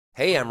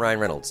Hey, I'm Ryan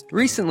Reynolds.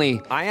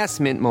 Recently, I asked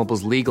Mint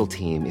Mobile's legal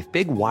team if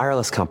big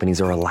wireless companies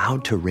are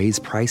allowed to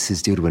raise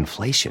prices due to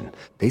inflation.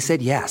 They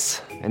said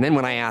yes. And then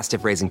when I asked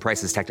if raising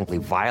prices technically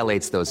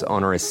violates those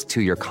onerous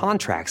two-year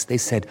contracts, they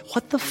said,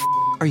 "What the f***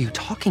 are you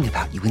talking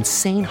about, you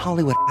insane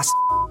Hollywood ass?"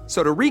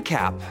 So to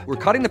recap,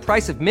 we're cutting the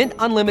price of Mint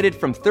Unlimited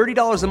from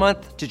 $30 a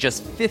month to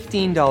just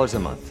 $15 a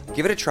month.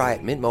 Give it a try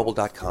at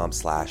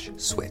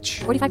mintmobile.com/switch.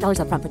 $45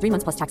 up front for 3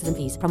 months plus taxes and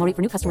fees. Promo rate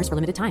for new customers for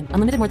limited time.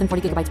 Unlimited more than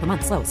 40 gigabytes per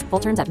month slows.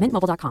 Full terms at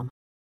mintmobile.com.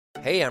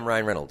 Hey, I'm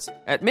Ryan Reynolds.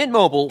 At Mint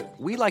Mobile,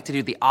 we like to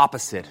do the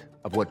opposite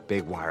of what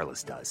Big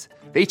Wireless does.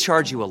 They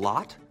charge you a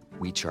lot,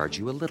 we charge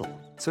you a little.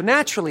 So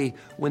naturally,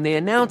 when they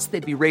announced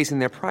they'd be raising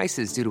their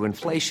prices due to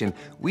inflation,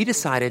 we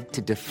decided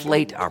to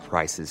deflate our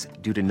prices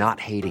due to not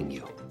hating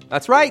you.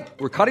 That's right.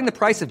 We're cutting the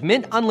price of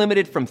Mint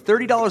Unlimited from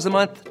 $30 a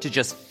month to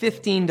just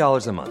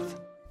 $15 a month.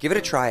 Give it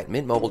a try at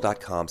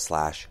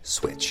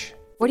mintmobile.com/switch.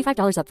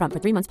 $45 up front for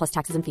 3 months plus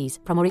taxes and fees.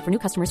 Promo rate for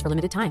new customers for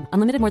limited time.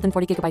 Unlimited more than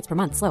 40 gigabytes per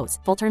month slows.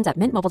 Full terms at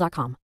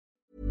mintmobile.com.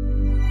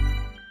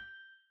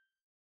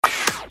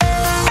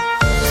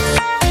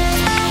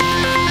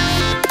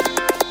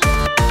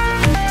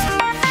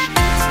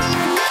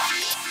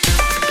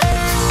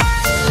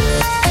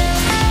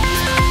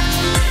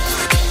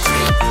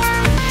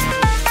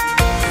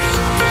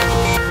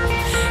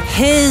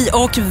 Hej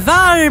och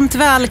varmt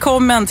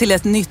välkommen till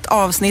ett nytt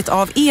avsnitt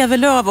av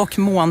Evelöv och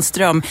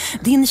Månström,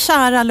 din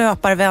kära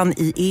löparvän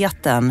i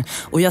eten.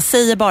 Och jag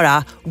säger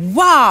bara,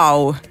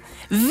 wow!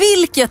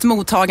 Vilket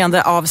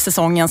mottagande av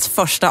säsongens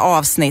första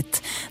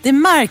avsnitt. Det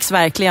märks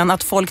verkligen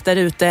att folk där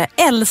ute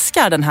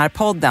älskar den här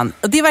podden.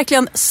 Det är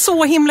verkligen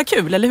så himla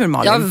kul, eller hur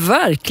Malin? Ja,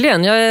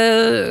 verkligen. Jag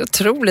är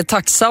otroligt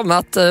tacksam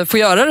att få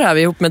göra det här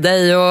ihop med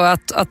dig och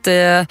att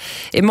det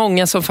är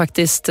många som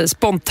faktiskt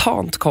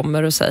spontant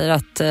kommer och säger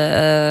att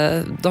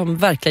de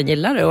verkligen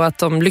gillar det och att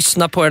de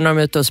lyssnar på det när de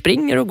är ute och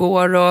springer och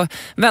går och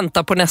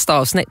väntar på nästa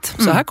avsnitt.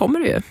 Så här kommer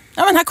det ju.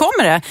 Ja, men här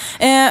kommer det.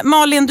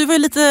 Malin, du var ju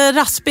lite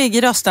raspig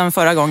i rösten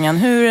förra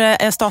gången. Hur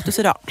är status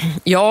idag?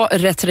 Ja,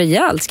 rätt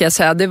rejält ska jag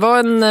säga. Det var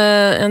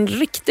en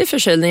riktig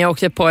förkylning jag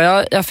åkte på.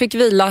 Jag fick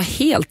vila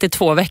helt i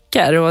 2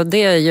 veckor och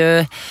det är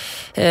ju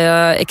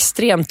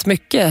extremt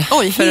mycket.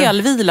 Oj,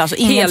 helvila, alltså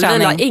ingen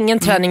träning? Ingen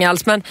träning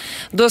alls. Men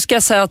då ska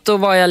jag säga att då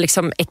var jag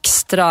liksom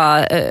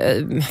extra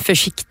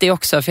försiktig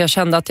också. För jag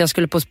kände att jag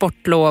skulle på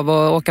sportlov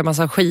och åka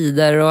massa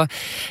skidor. Och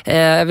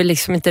jag vill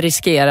liksom inte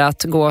riskera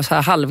att gå så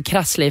här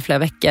halvkrasslig i flera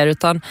veckor.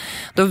 Utan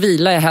då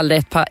vilar jag hellre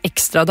ett par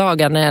extra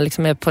dagar när jag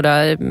liksom är på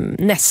det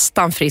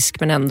nästan frisk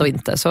men ändå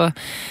inte. Så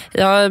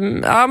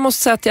jag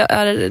måste säga att jag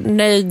är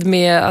nöjd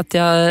med att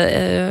jag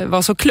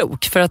var så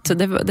klok. För att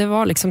det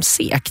var liksom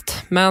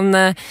segt. Men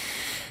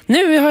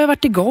nu har jag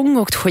varit igång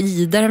och åkt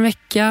skidor en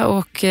vecka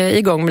och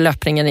igång med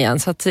löpningen igen.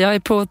 Så att jag är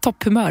på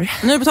topphumör.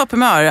 Nu är du på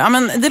topphumör. Ja,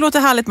 men det låter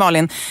härligt,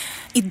 Malin.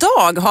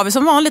 Idag har vi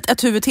som vanligt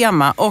ett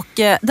huvudtema och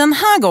den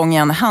här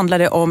gången handlar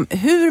det om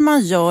hur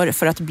man gör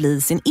för att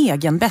bli sin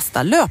egen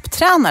bästa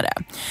löptränare.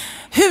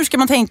 Hur ska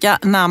man tänka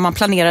när man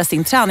planerar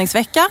sin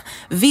träningsvecka?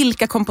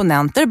 Vilka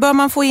komponenter bör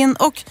man få in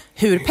och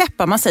hur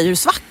peppar man sig ur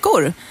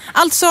svackor?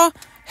 Alltså,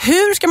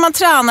 hur ska man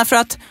träna för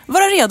att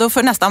vara redo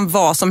för nästan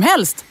vad som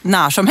helst,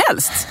 när som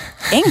helst?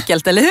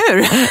 Enkelt, eller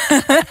hur?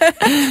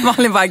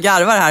 Malin bara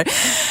garvar här.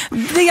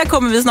 Det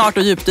kommer vi snart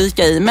att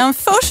djupdyka i. Men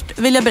först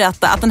vill jag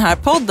berätta att den här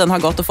podden har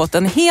gått och fått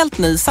en helt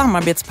ny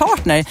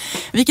samarbetspartner.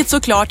 Vilket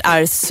såklart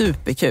är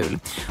superkul.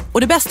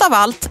 Och det bästa av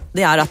allt,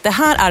 det är att det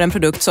här är en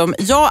produkt som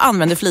jag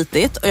använder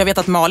flitigt. Och jag vet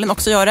att Malin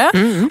också gör det.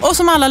 Och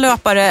som alla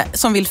löpare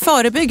som vill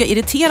förebygga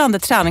irriterande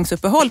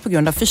träningsuppehåll på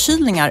grund av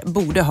förkylningar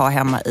borde ha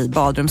hemma i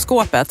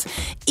badrumsskåpet.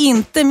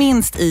 Inte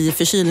minst i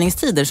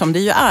förkylningstider som det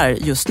ju är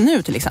just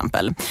nu till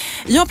exempel.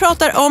 Jag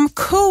pratar om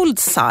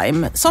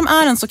ColdZyme som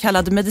är en så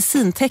kallad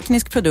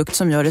medicinteknisk produkt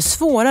som gör det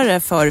svårare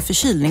för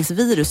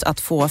förkylningsvirus att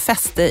få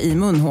fäste i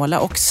munhåla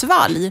och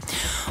svalg.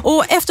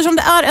 Och eftersom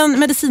det är en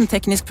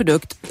medicinteknisk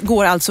produkt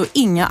går alltså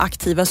inga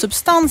aktiva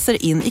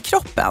substanser in i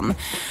kroppen.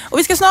 Och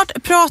vi ska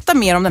snart prata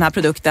mer om den här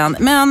produkten,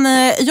 men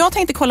jag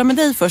tänkte kolla med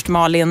dig först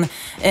Malin.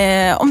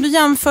 Om du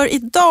jämför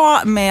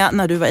idag med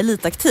när du var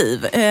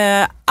elitaktiv,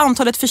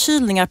 antalet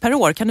förkylningar per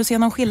år, kan du se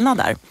någon skillnad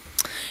där?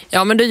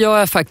 Ja, men det gör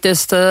jag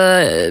faktiskt.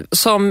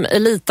 Som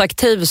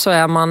elitaktiv så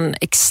är man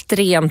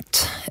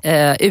extremt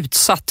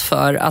utsatt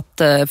för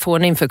att få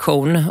en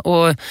infektion.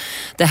 Och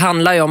det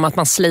handlar ju om att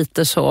man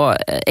sliter så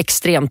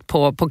extremt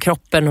på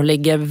kroppen och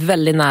ligger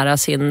väldigt nära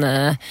sin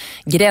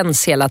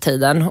gräns hela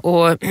tiden.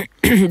 Och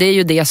det är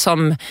ju det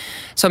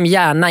som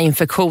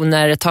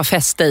hjärnainfektioner tar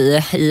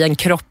fäste i en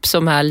kropp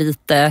som är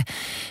lite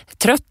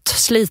trött,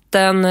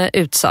 sliten,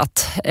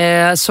 utsatt.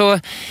 Så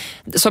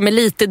som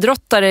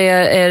elitidrottare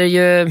är det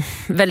ju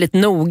väldigt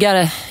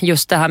noga,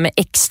 just det här med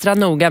extra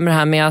noga med det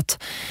här med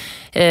att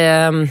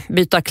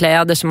byta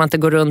kläder så man inte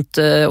går runt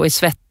och är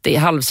svettig,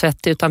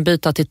 halvsvettig, utan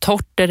byta till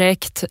torrt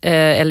direkt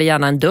eller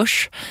gärna en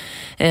dusch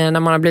när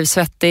man har blivit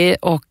svettig,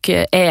 och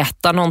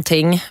äta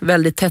någonting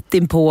väldigt tätt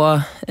in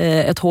på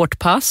ett hårt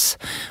pass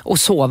och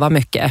sova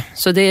mycket.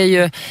 Så det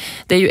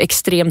är ju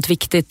extremt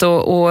viktigt,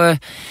 och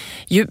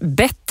ju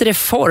bättre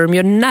form,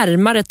 ju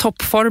närmare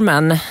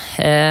toppformen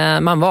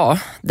man var,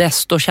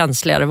 desto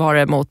känsligare var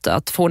det mot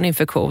att få en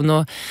infektion.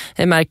 Och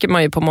det märker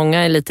man ju på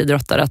många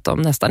elitidrottare att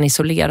de nästan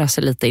isolerar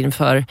sig lite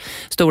inför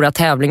stora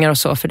tävlingar och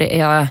så,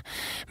 för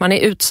man är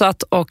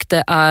utsatt, och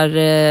det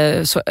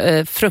är så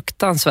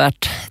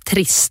fruktansvärt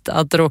trist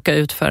att råka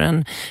ut för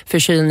en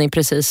förkylning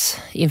precis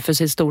inför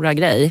sin stora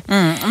grej.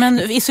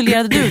 Men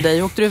isolerade du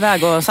dig? Åkte du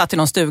iväg och satt i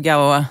någon stuga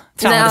och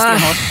tränade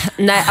stenhårt?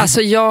 Nej,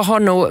 alltså jag har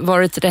nog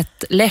varit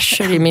rätt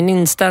leisure i min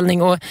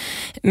inställning, och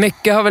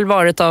mycket har väl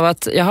varit av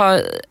att jag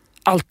har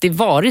alltid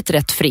varit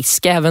rätt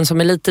frisk, även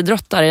som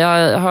elitidrottare.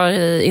 Jag har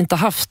inte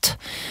haft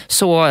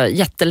så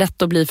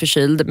jättelätt att bli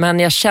förkyld, men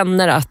jag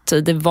känner att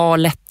det var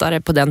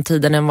lättare på den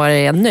tiden än vad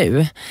det är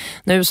nu.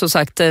 Nu, som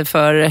sagt,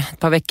 för ett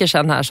par veckor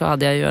sedan här så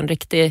hade jag ju en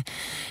riktig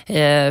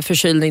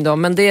förkylning då,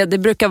 men det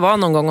brukar vara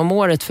någon gång om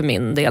året för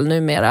min del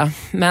numera.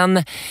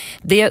 Men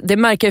det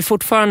märker jag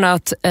fortfarande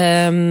att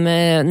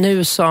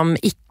nu som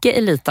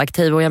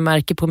elitaktiv, och jag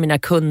märker på mina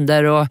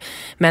kunder och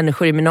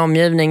människor i min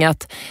omgivning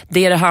att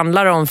det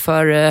handlar om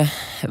för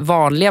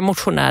vanliga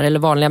motionärer eller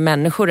vanliga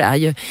människor är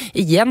ju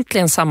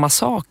egentligen samma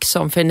sak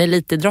som för en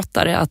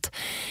elitidrottare, att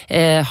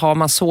har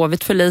man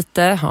sovit för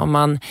lite, har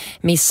man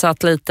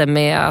missat lite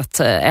med att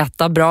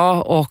äta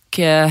bra och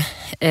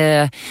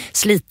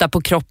slita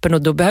på kroppen,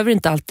 och då behöver det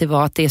inte alltid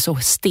vara att det är så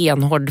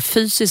stenhård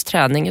fysisk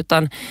träning,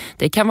 utan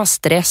det kan vara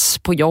stress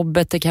på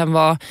jobbet, det kan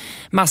vara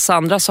massa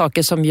andra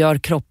saker som gör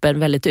kroppen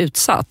väldigt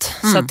utsatt.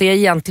 Så att det är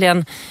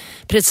egentligen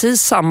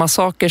precis samma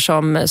saker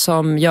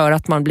som gör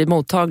att man blir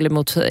mottaglig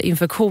mot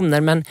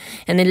infektioner, men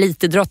en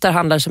elitidrottare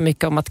handlar så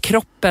mycket om att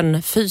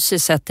kroppen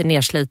fysiskt sett är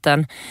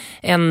nedsliten.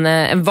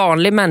 En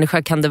vanlig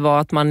människa kan det vara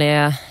att man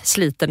är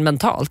sliten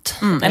mentalt.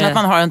 Eller att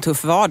man har en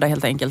tuff vardag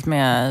helt enkelt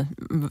med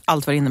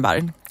allt vad det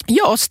innebär.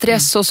 Ja,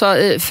 stress och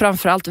så,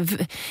 framförallt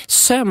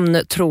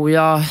sömn tror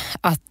jag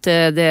att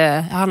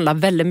det handlar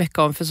väldigt mycket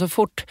om. För så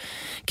fort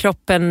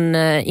kroppen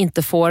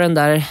inte får den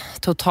där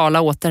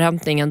totala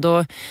återhämtningen,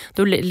 då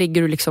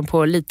ligger du liksom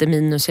på lite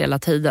minus hela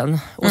tiden.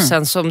 Och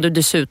sen som du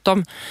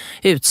dessutom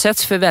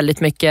utsätts för väldigt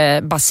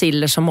mycket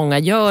baciller som många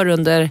gör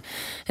under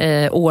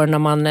år när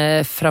man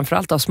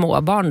framförallt har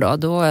småbarn,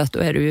 då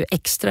är du ju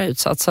extra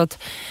utsatt. Så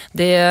att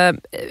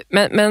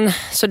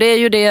så det är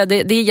ju det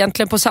är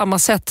egentligen på samma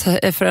sätt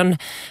för en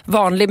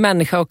vanlig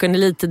människa och en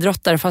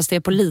elitidrottare, fast det är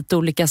på lite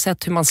olika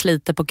sätt hur man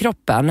sliter på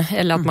kroppen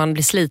eller att man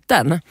blir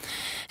sliten.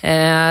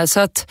 Så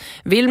att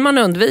vill man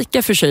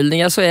undvika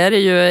förkylningar så är det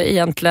ju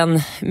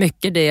egentligen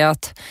mycket det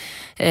att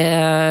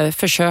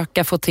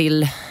försöka få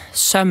till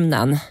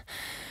sömnen.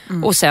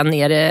 Och sen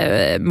är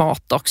det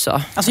mat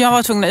också. Alltså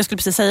jag skulle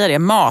precis säga det,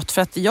 mat.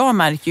 För att jag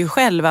märker ju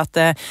själv att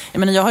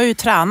jag har ju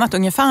tränat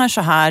ungefär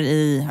så här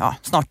i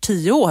snart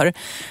 10 år.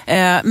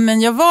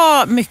 Men jag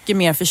var mycket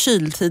mer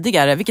förkyld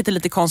tidigare, vilket är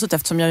lite konstigt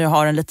eftersom jag ju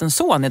har en liten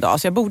son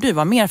idag. Så jag borde ju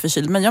vara mer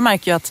förkyld. Men jag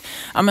märker ju att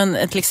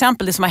till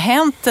exempel det som har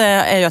hänt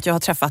är ju att jag har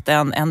träffat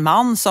en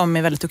man som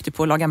är väldigt duktig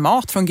på att laga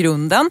mat från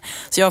grunden.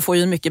 Så jag får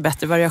ju en mycket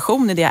bättre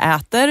variation i det jag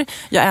äter.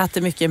 Jag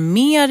äter mycket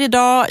mer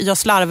idag. Jag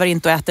slarvar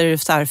inte och äter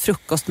så här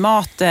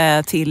frukostmat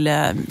till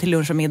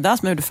lunch och middag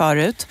som jag gjorde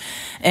förut.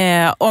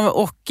 Jag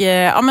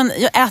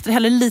äter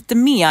heller lite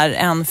mer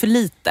än för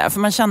lite. För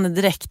man känner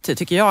direkt,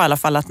 tycker jag i alla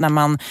fall, att när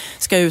man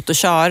ska ut och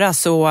köra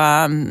så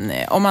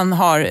om man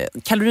har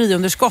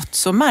kaloriunderskott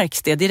så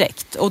märks det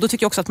direkt. Och då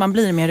tycker jag också att man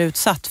blir mer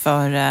utsatt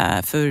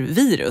för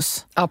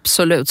virus.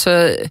 Absolut.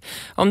 Så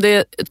om det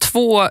är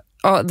 2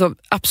 de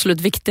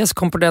absolut viktigaste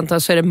komponenterna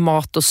så är det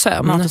mat och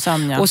sömn.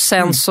 Ja. Och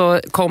sen så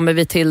kommer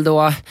vi till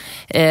då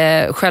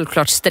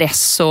självklart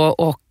stress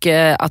och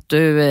att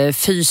du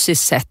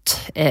fysiskt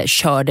sett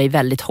kör dig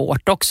väldigt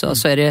hårt också.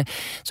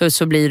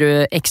 Så blir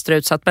du extra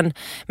utsatt.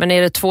 Men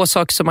är det 2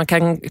 saker som man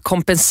kan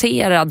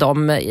kompensera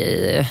de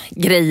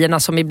grejerna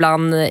som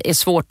ibland är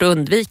svårt att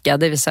undvika,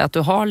 det vill säga att du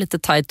har lite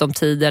tajt om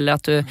tid eller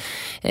att du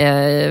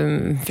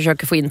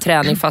försöker få in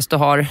träning fast du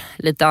har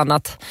lite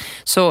annat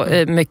så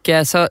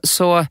mycket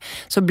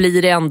så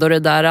blir det ändå det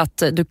där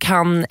att du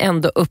kan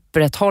ändå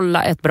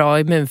upprätthålla ett bra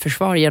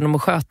immunförsvar genom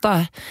att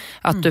sköta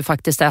att du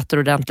faktiskt äter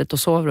ordentligt och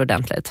sover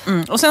ordentligt.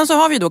 Och sen så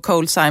har vi då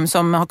ColdZyme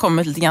som har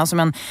kommit lite grann som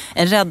en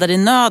räddare i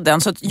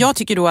nöden. Så att jag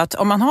tycker då att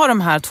om man har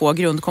de här 2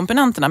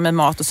 grundkomponenterna med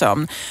mat och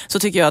sömn, så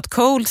tycker jag att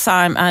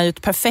ColdZyme är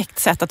ett perfekt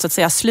sätt att så att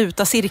säga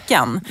sluta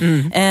cirkeln.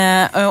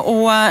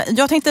 Och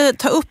jag tänkte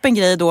ta upp en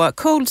grej då.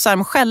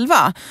 ColdZyme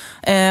själva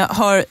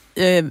har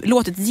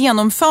låtit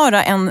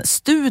genomföra en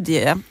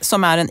studie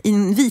som är en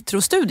in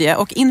vitro-studie.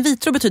 Och in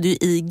vitro betyder ju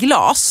i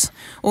glas.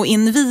 Och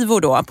in vivo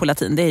då på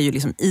latin, det är ju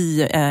liksom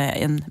i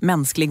en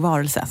mänsklig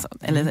varelse. Alltså,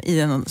 eller i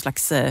en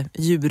slags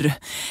djur.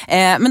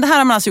 Men det här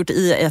har man alltså gjort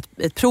i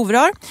ett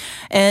provrör.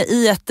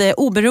 I ett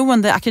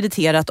oberoende,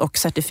 akkrediterat och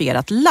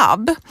certifierat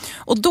labb.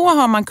 Och då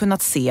har man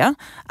kunnat se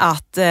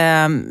att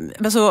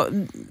alltså,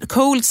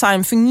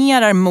 ColdZyme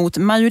fungerar mot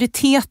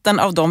majoriteten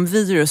av de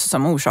virus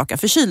som orsakar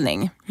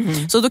förkylning.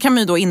 Så då kan man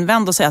ju då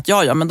invända och säga att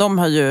ja, men de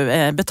har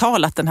ju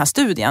betalat den här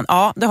studien.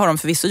 Ja, det har de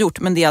förvisso gjort,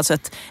 men det är alltså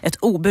ett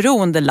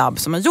oberoende labb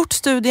som har gjort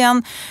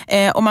studien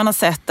och man har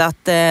sett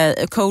att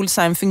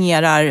ColdZyme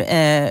fungerar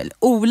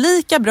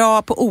olika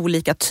bra på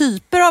olika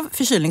typer av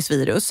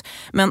förkylningsvirus.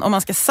 Men om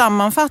man ska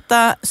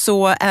sammanfatta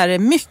så är det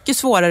mycket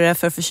svårare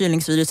för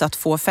förkylningsvirus att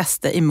få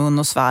fäste i mun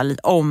och svalg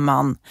om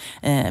man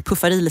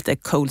puffar i lite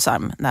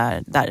ColdZyme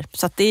där.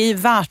 Så att det är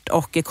värt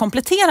att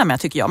komplettera med,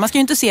 tycker jag. Man ska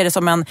ju inte se det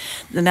som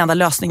den enda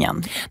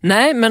lösningen.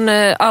 Nej,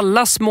 men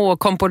alla små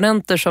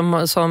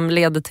komponenter som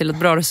leder till ett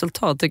bra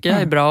resultat tycker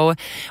jag är bra.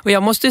 Och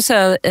jag måste ju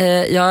säga,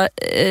 jag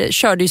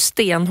körde ju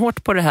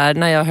stenhårt på det här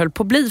när jag höll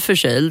på att bli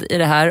förkyld i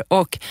det här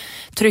och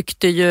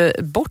tryckte ju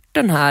bort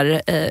den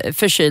här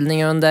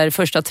förkylningen under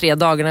första 3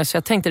 dagarna, så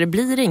jag tänkte det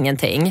blir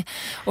ingenting.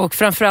 Och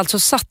framförallt så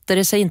satte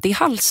det sig inte i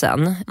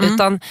halsen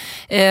utan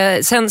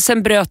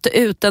sen bröt det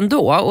ut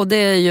ändå, och det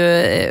är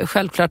ju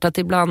självklart att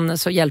ibland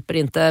så hjälper det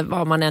inte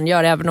vad man än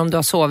gör, även om du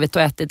har sovit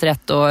och ätit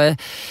rätt och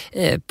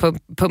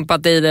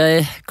pumpat i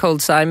dig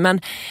ColdZyme.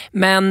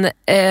 Men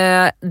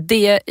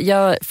det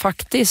jag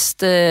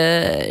faktiskt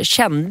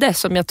kände,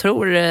 som jag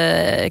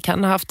tror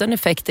kan ha haft en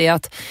effekt, är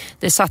att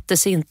det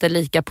sattes inte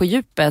lika på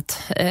djupet.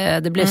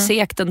 Det blev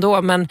segt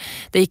ändå, men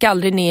det gick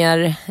aldrig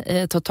ner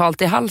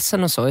totalt i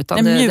halsen och så.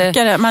 Utan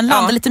man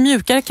landade lite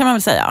mjukare, kan man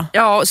väl säga.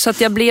 Ja, så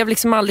att jag blev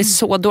liksom aldrig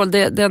så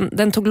dålig.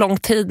 Den tog lång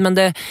tid, men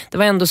det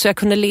var ändå så jag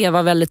kunde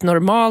leva väldigt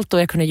normalt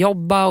och jag kunde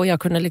jobba och jag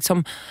kunde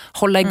liksom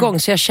hålla igång.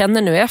 Så jag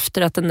känner nu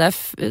efter att den där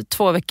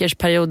 2 veckors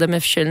perioden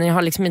med förkylning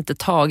har liksom inte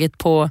tagit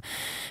på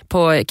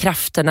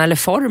krafterna eller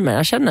formen.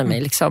 Jag känner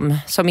mig liksom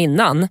som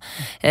innan.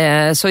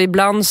 Så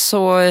ibland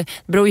så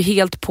beror ju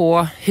helt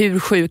på hur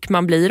sjuk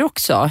man blir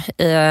också.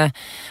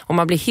 Om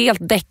man blir helt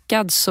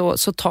däckad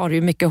så tar det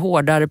ju mycket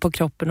hårdare på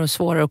kroppen och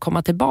svårare att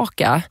komma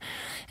tillbaka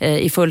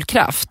i full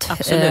kraft.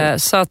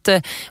 Absolut. Så att,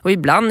 och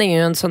ibland är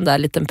ju en sån där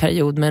liten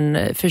period med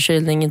en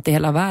förkylning inte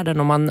hela världen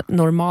om man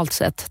normalt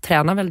sett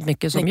tränar väldigt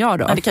mycket som jag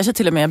då. Men det kanske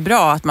till och med är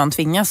bra att man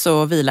tvingas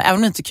att vila, även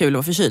om det inte är kul att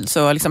vara förkyld.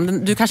 Så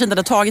liksom, du kanske inte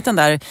hade tagit den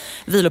där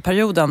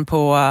viloperioden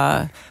på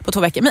 2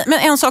 veckor. Men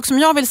en sak som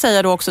jag vill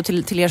säga då också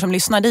till er som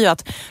lyssnar, det är ju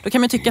att då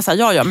kan man tycka så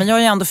här, ja, men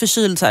jag är ändå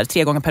förkyld så här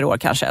 3 gånger per år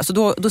kanske.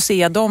 Så då ser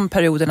jag de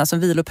perioderna som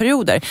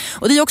viloperioder.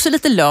 Och det är också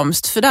lite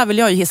lömskt, för där vill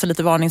jag ju hissa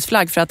lite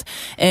varningsflagg, för att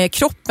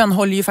kroppen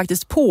håller ju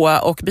faktiskt på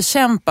och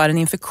bekämpar en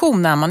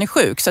infektion när man är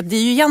sjuk. Så att det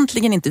är ju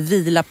egentligen inte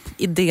vila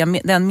i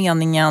den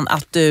meningen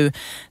att du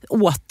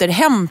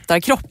återhämtar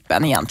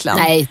kroppen egentligen.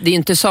 Nej, det är ju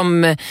inte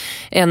som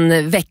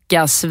en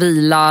veckas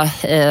vila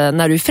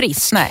när du är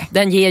frisk. Nej.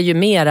 Den ger ju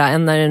mera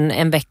än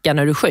en vecka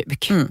när du är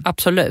sjuk.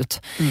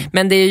 Absolut.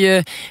 Men det är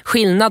ju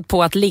skillnad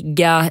på att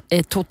ligga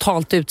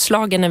totalt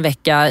utslagen en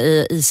vecka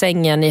i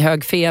sängen i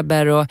hög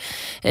feber och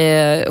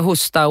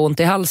hosta och ont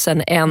i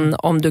halsen än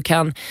om du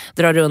kan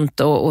dra runt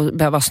och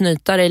behöva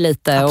snyta dig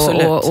lite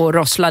och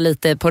rossla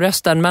lite på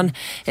rösten. Men,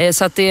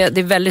 så att det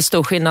är väldigt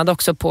stor skillnad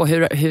också på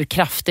hur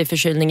kraftig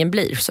förkylningen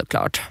blir,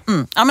 såklart.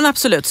 Ja, men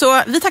absolut.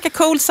 Så vi tackar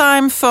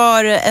ColdZyme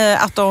för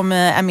att de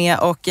är med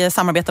och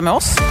samarbetar med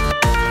oss.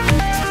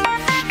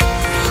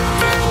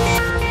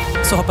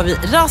 Så hoppar vi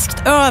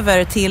raskt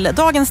över till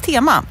dagens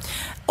tema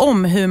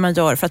om hur man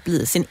gör för att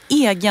bli sin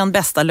egen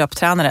bästa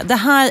löptränare. Det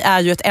här är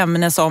ju ett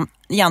ämne som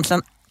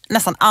egentligen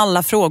nästan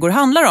alla frågor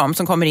handlar om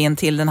som kommer in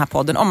till den här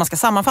podden, om man ska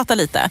sammanfatta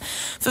lite.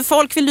 För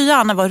folk vill ju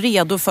gärna vara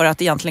redo för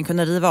att egentligen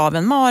kunna riva av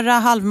en mara,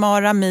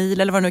 halvmara,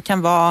 mil eller vad det nu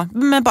kan vara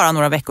med bara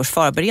några veckors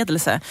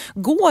förberedelse.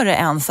 Går det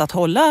ens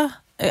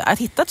att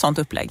hitta ett sånt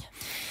upplägg?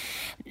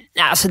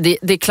 Alltså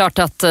det är klart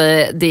att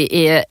det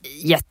är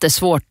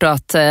jättesvårt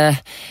att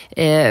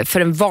för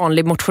en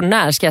vanlig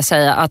motionär ska jag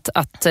säga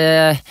att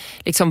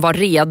liksom vara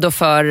redo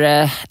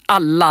för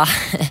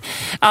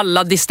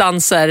alla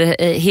distanser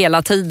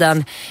hela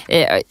tiden.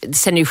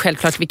 Sen är det ju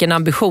självklart vilken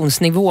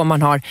ambitionsnivå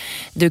man har.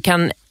 Du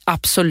kan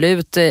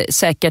absolut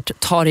säkert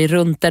ta dig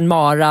runt en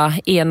mara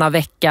ena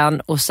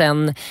veckan och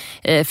sen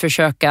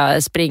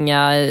försöka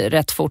springa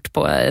rätt fort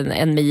på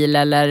en mil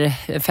eller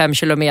 5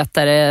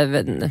 kilometer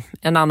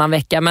en annan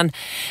vecka.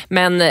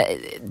 Men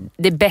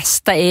det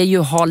bästa är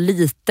ju att ha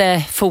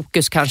lite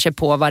fokus kanske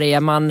på vad det är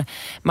man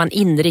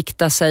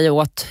inriktar sig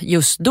åt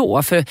just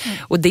då.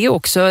 Och det är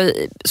också,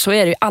 så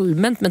är det ju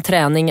allmänt med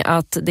träning,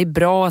 att det är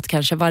bra att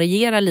kanske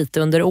variera lite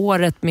under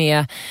året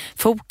med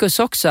fokus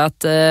också.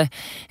 Att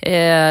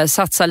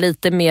satsa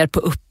lite mer på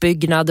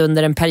uppbyggnad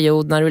under en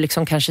period när du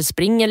liksom kanske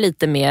springer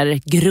lite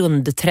mer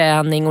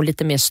grundträning och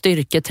lite mer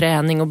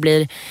styrketräning och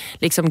blir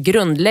liksom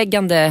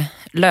grundläggande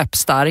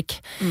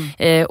löpstark.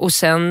 Och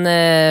sen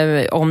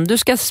om du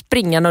ska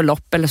springa något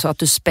lopp eller så, att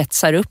du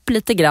spetsar upp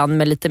lite grann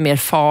med lite mer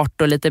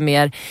fart och lite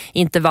mer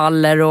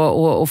intervaller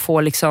och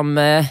få liksom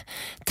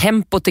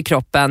tempot i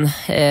kroppen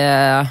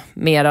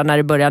mera när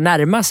det börjar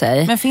närma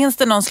sig. Men finns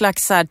det någon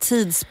slags så här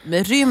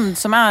tidsrymd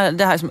som är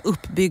det här som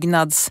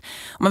uppbyggnads,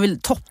 om man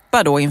vill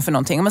toppa då inför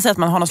någonting, om man säger att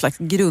man har någon slags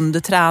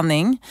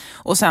grundträning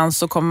och sen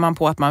så kommer man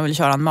på att man vill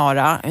köra en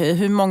mara,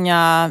 hur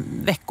många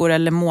veckor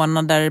eller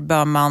månader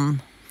bör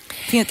man,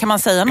 kan man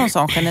säga någon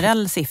sån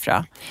generell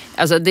siffra?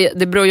 Alltså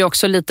det beror ju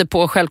också lite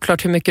på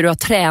självklart hur mycket du har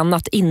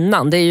tränat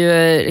innan. Det är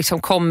ju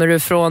liksom, kommer du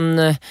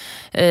från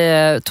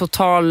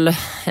total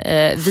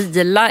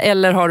vila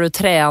eller har du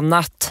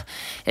tränat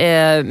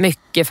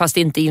mycket fast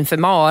inte inför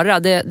mara?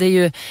 Det är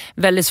ju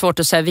väldigt svårt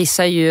att säga.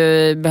 Vissa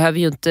behöver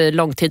ju inte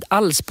lång tid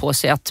alls på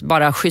sig att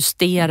bara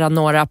justera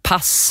några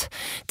pass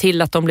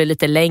till att de blir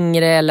lite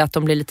längre eller att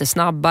de blir lite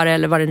snabbare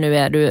eller vad det nu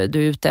är du är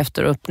ute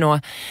efter att uppnå.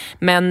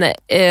 Men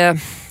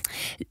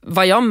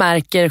vad jag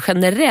märker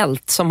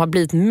generellt som har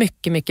blivit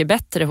mycket, mycket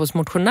bättre hos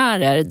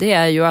motionärer, det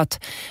är ju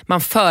att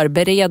man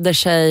förbereder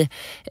sig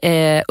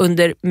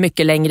under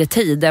mycket längre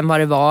tid än vad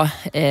det var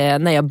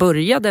när jag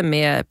började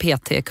med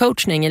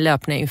PT-coachning i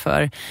löpning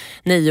för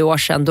 9 år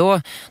sedan.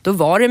 Då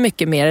var det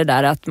mycket mer det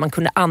där att man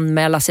kunde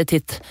anmäla sig till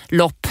ett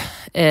lopp,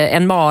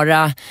 en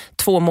mara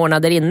 2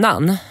 månader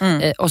innan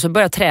och så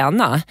börja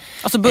träna.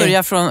 Alltså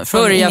börja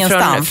från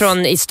ingenstans?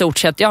 Från i stort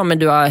sett, ja men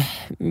du har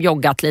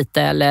joggat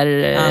lite eller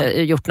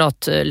gjort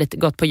något, lite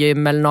gått på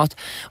gym eller något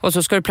och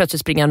så ska du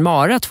plötsligt springa en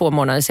mara 2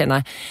 månader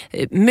senare.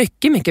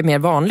 Mycket, mycket mer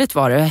vanligt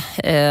var det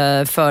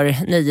för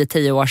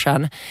 9-10 år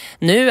sedan.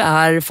 Nu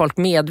är folk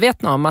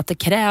medvetna om att det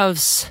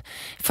krävs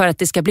för att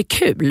det ska bli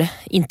kul.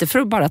 Inte för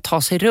att bara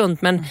ta sig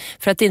runt, men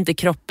för att inte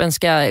kroppen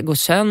ska gå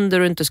sönder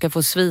och inte ska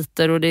få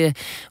sviter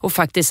och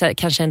faktiskt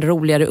kanske en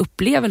roligare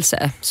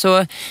upplevelse.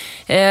 Så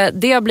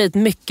det har blivit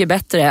mycket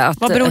bättre.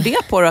 Vad beror det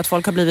på då, att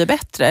folk har blivit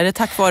bättre? Är det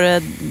tack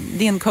vare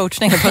din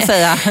coachning, på att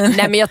säga?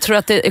 Nej, men jag tror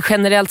att det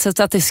generellt sett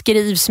att det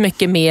skrivs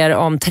mycket mer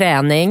om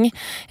träning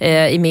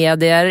i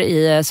medier,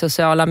 i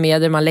sociala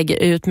medier. Man lägger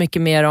ut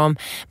mycket mer om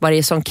vad det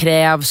är som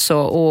krävs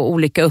och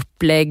olika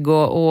upplägg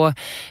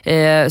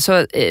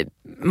så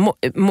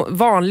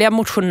vanliga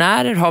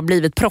motionärer har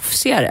blivit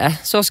proffsigare,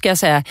 så ska jag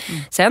säga.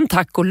 Sen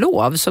tack och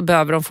lov så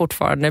behöver de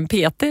fortfarande en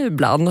PT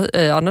ibland,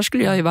 annars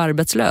skulle jag ju vara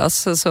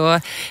arbetslös.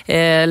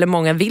 Eller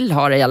många vill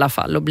ha det i alla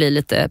fall och bli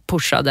lite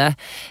pushade.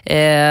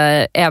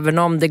 Även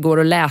om det går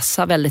att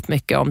läsa väldigt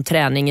mycket om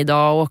träning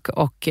idag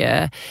och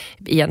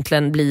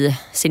egentligen bli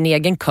sin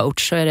egen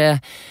coach, så är det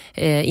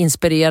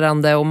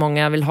inspirerande och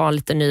många vill ha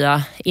lite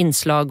nya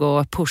inslag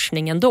och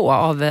pushning ändå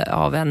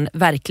av en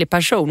verklig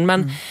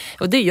person.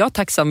 Och det är jag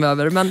tacksam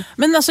över.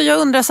 Men alltså jag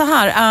undrar så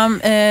här,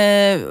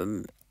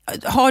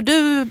 har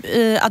du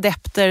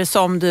adepter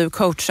som du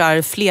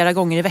coachar flera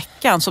gånger i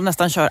veckan som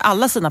nästan kör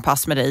alla sina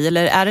pass med dig,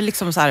 eller är det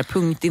liksom så här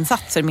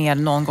punktinsatser mer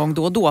någon gång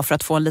då och då för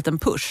att få en liten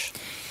push?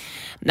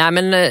 Nej,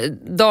 men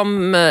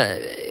de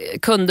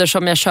kunder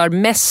som jag kör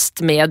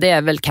mest med, det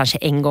är väl kanske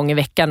en gång i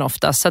veckan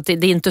oftast. Så att det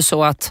är inte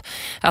så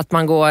att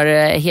man går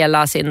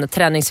hela sin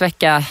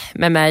träningsvecka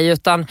med mig,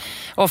 utan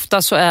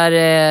ofta så är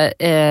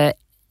det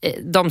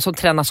de som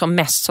tränar som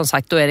mest, som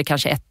sagt, då är det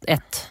kanske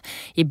ett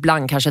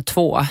ibland kanske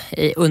 2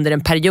 under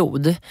en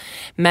period.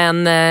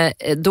 Men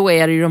då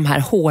är det ju de här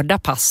hårda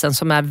passen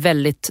som är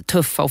väldigt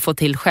tuffa att få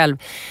till själv.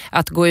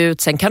 Att gå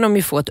ut, sen kan de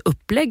ju få ett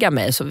upplägg av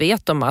mig, så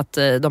vet de att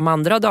de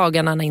andra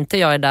dagarna när inte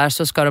jag är där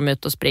så ska de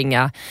ut och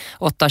springa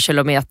 8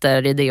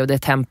 kilometer i det och det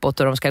tempot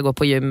och de ska gå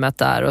på gymmet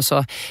där, och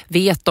så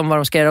vet de vad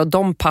de ska göra, och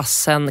de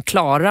passen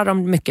klarar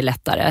de mycket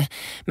lättare.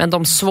 Men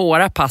de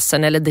svåra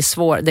passen, eller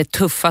det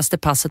tuffaste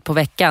passet på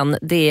veckan,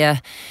 det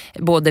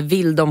både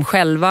vill de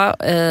själva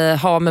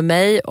ha med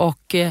mig,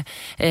 och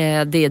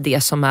det är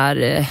det som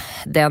är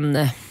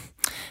den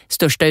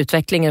största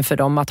utvecklingen för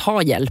dem att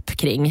ha hjälp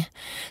kring.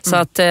 Så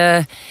att,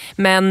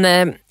 men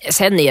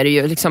sen är det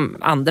ju liksom,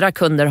 andra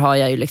kunder har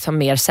jag ju liksom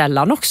mer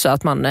sällan också,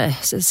 att man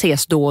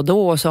ses då och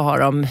då och så har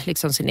de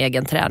liksom sin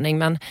egen träning.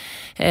 Men,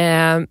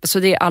 så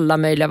det är alla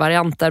möjliga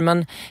varianter,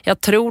 men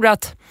jag tror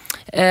att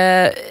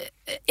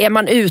är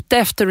man ute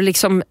efter att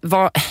liksom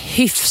vara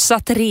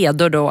hyfsat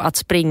redo då att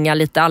springa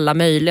lite alla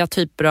möjliga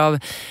typer av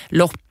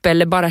lopp,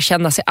 eller bara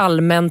känna sig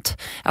allmänt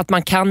att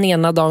man kan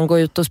ena dagen gå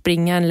ut och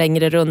springa en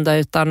längre runda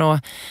utan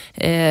att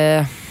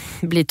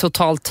bli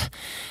totalt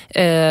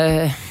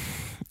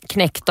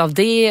knäckt av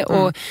det,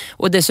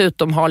 och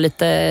dessutom ha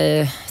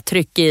lite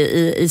tryck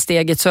i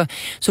steget,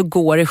 så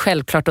går det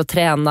självklart att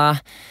träna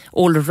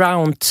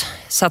allround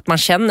så att man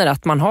känner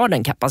att man har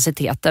den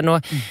kapaciteten.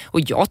 Och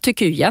jag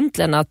tycker ju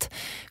egentligen att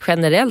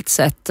generellt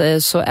sett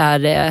så är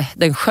det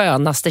den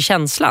skönaste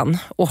känslan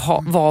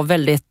att vara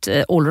väldigt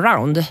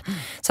allround.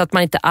 Så att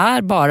man inte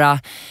är bara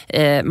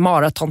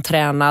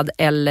maratontränad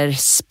eller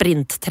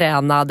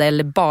sprinttränad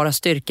eller bara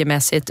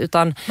styrkemässigt.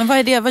 Utan... Men vad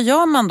är det? Vad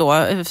gör man då?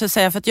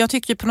 För att jag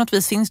tycker på något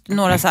vis finns det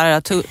några så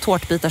här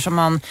tårtbitar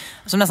som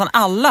nästan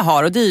alla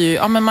har. Och det är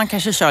ju, men man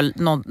kanske kör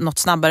något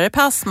snabbare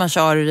pass, man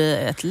kör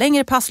ett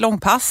längre pass,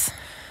 långpass.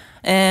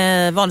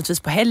 Vanligtvis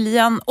på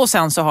helgen. Och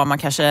sen så har man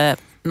kanske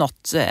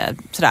något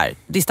sådär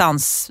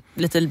distans,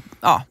 lite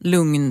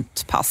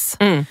lugnt pass.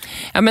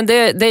 Ja, men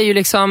det är ju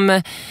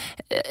liksom,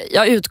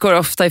 jag utgår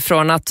ofta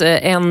ifrån att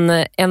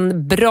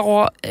en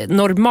bra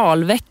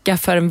normalvecka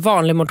för en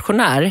vanlig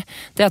motionär,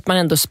 det är att man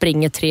ändå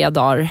springer 3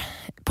 dagar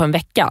på en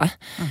vecka.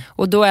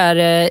 Och då är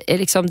det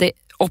liksom det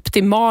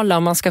optimala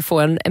om man ska få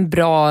en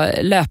bra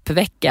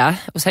löpvecka,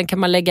 och sen kan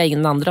man lägga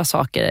in andra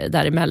saker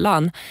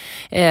däremellan.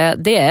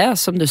 Det är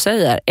som du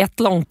säger, 1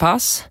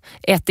 långpass,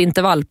 1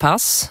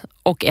 intervallpass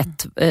och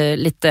ett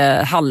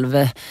lite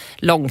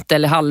halvlångt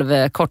eller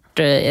halvkort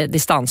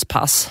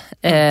distanspass.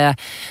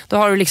 Då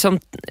har du liksom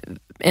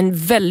en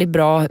väldigt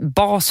bra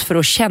bas för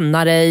att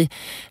känna dig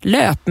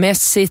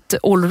löpmässigt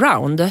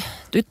allround.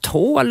 Du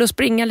tål att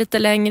springa lite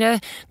längre,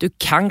 du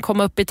kan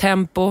komma upp i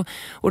tempo,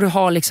 och du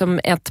har liksom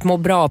ett må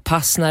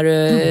bra-pass när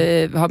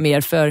du har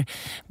mer för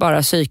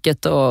bara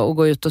psyket och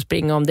gå ut och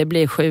springa, om det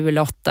blir 7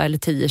 eller 8 eller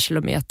 10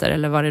 kilometer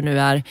eller vad det nu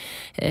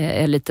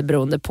är lite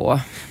beroende på.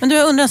 Men du,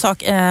 jag undrar en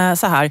sak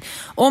så här.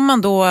 Om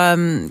man då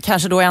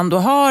kanske då ändå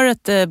har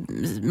ett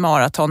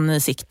maraton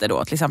i sikte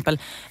då till exempel,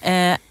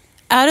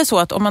 är det så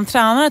att om man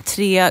tränar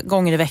 3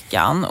 gånger i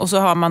veckan och så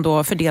har man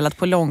då fördelat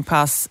på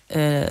långpass,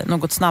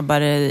 något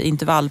snabbare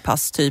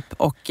intervallpass typ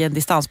och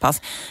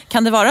distanspass,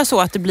 kan det vara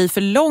så att det blir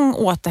för lång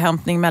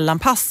återhämtning mellan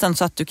passen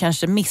så att du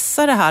kanske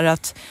missar det här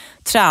att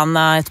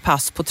träna ett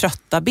pass på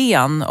trötta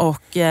ben,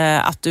 och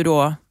att du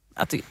då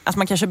att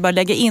man kanske bör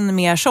lägga in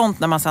mer sånt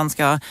när man sen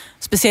ska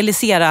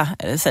specialisera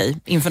sig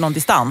inför någon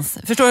distans.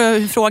 Förstår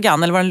du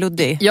frågan, eller var den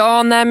luddig?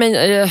 Ja, nej, men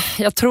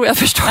jag tror jag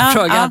förstår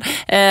frågan.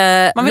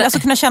 Ja. Man vill alltså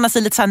kunna känna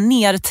sig lite så här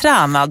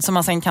nertränad som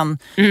man sen kan...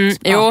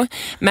 Jo,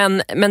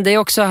 men det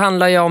också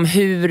handlar ju om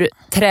hur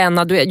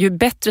tränad du är. Ju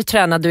bättre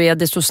tränad du är,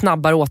 desto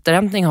snabbare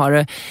återhämtning har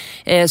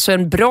du. Så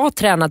en bra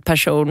tränad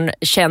person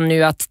känner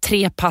ju att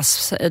 3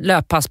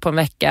 löppass på en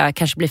vecka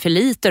kanske blir för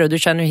lite, och du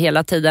känner ju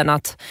hela tiden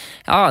att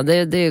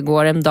det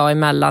går en dag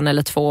emellan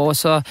eller 2, och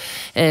så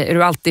är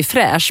du alltid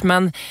fräsch.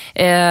 Men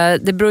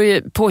det beror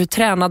ju på hur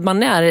tränad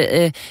man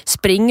är.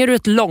 Springer du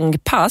ett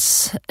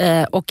långpass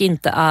och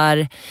inte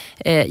är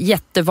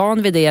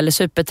jättevan vid det eller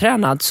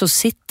supertränad, så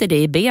sitter det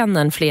i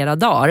benen flera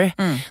dagar.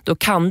 Då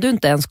kan du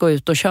inte ens gå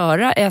ut och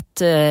köra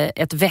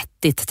ett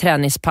vettigt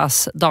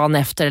träningspass dagen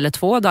efter eller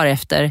 2 dagar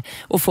efter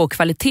och få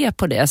kvalitet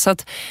på det. Så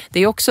att det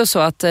är också så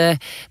att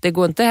det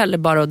går inte heller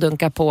bara att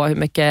dunka på hur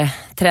mycket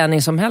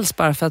träning som helst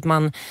bara för att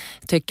man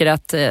tycker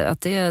att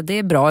det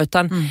är bra,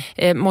 utan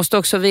måste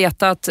också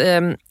veta att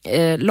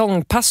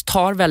långpass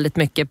tar väldigt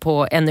mycket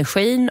på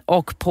energin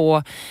och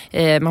på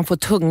man får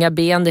tunga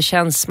ben,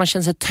 man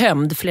känner sig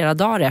tömd flera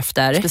dagar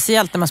efter.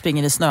 Speciellt när man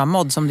springer i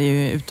snömodd som det är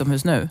ju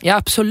utomhus nu. Ja,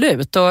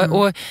 absolut.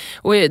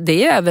 Och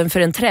det är även för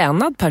en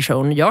tränad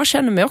person. Jag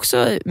känner mig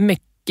också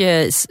mycket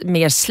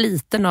mer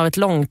sliten av ett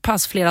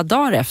långpass flera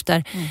dagar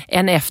efter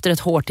än efter ett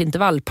hårt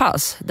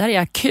intervallpass. Där är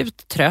jag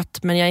akut trött,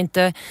 men jag är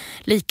inte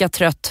lika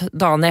trött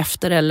dagen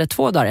efter eller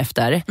 2 dagar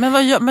efter. Men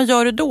vad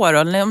gör du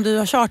då? Om du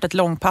har kört ett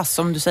långpass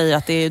som du säger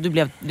att du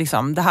blev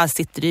liksom, det här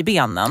sitter i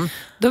benen.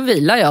 Då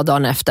vilar jag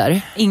dagen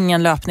efter.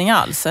 Ingen löpning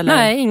alls? Eller?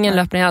 Nej, ingen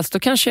löpning alls. Då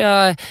kanske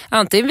jag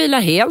antingen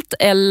vilar helt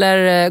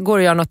eller går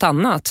och gör något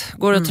annat.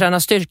 Går och tränar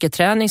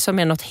styrketräning som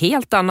är något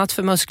helt annat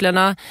för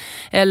musklerna.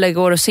 Eller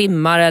går och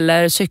simmar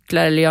eller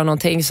cyklar eller gör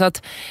någonting. Så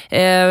att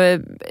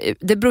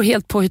det beror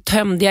helt på hur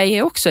tömd jag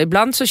är också.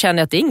 Ibland så känner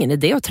jag att det är ingen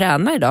idé att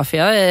träna idag, för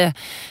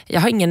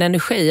jag har ingen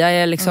energi. Jag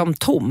är liksom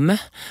tom.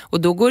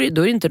 Och då är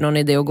det inte någon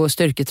idé att gå och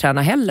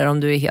styrketräna heller om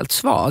du är helt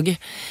svag.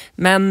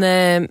 Men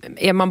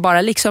är man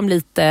bara liksom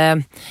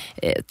lite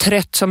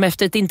trött som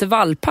efter ett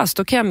intervallpass,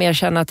 då kan jag mer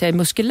känna att jag är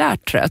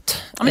muskulärt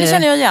trött. Ja, men det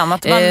känner jag igen,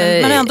 att man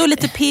är ändå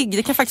lite pigg.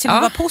 Det kan faktiskt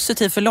vara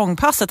positivt för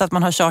långpasset att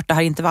man har kört det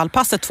här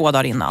intervallpasset 2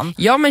 dagar innan.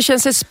 Ja, men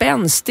känns det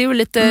spänstig och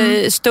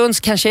lite stunds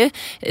kanske.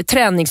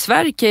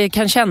 Träningsverk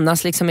kan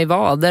kännas liksom i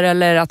vader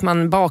eller att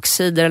man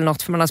baksidor eller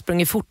något för man har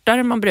sprungit fortare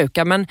än man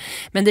brukar. Men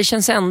det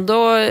känns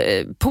ändå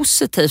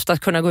positivt att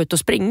kunna gå ut och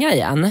springa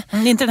igen. Det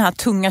är inte den här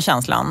tunga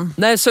känslan.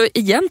 Nej, så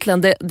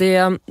egentligen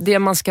det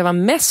man ska vara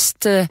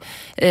mest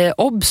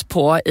obs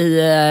på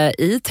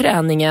i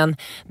träningen,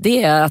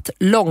 det är att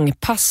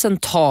långpassen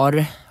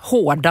tar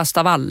hårdast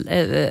av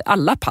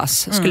alla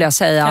pass skulle jag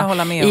säga, jag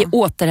hålla med om. i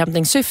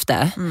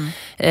återhämtningssyfte.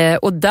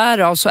 Och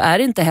därav så är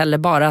det inte heller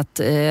bara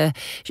att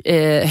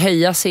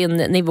höja sin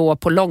nivå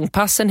på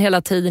långpassen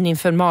hela tiden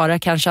inför mara,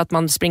 kanske att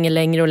man springer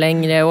längre och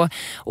längre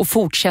och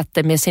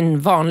fortsätter med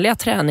sin vanliga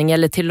träning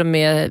eller till och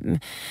med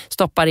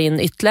stoppar in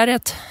ytterligare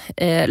ett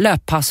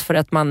löppass för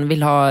att man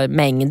vill ha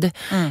mängd.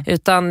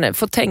 Utan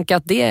få tänka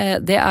att det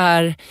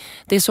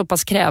är så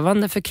pass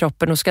krävande för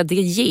kroppen, och ska det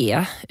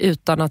ge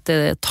utan att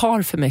det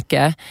tar för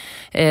mycket,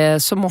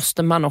 så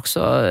måste man också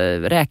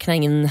räkna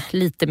in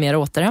lite mer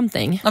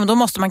återhämtning. Ja, men då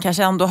måste man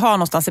kanske ändå ha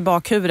någonstans i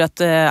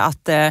bakhuvudet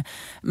att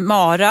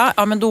mara,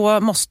 ja men då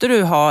måste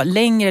du ha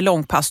längre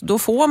långpass. Då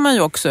får man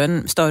ju också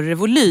en större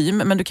volym,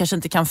 men du kanske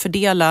inte kan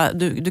fördela,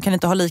 du kan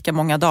inte ha lika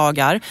många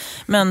dagar.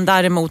 Men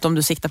däremot om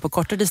du siktar på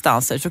kortare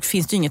distanser så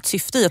finns det ju inget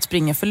syfte i att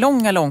springa för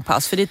långa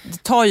långpass. För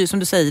det tar ju, som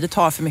du säger, det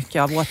tar för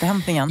mycket av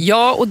återhämtningen.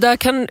 Ja, och där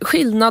kan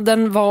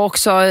skillnaden vara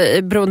också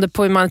beroende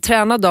på hur man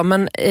tränar då,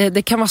 men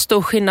det kan vara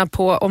stor skillnad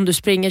på om du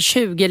springer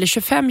 20 eller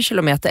 25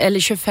 kilometer eller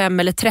 25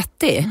 eller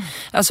 30.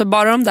 Alltså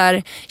bara de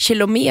där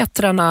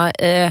kilometrarna,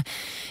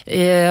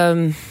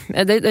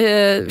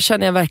 det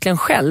känner jag verkligen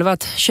själv,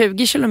 att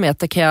 20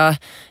 kilometer kan jag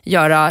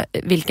göra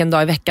vilken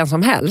dag i veckan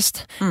som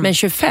helst, men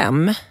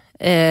 25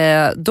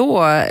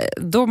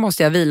 då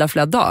måste jag vila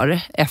flera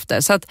dagar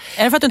efter. Så att,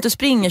 är det för att du inte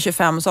springer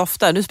 25 så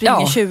ofta? Du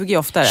springer 20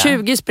 oftare?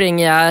 20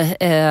 springer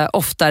jag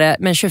oftare,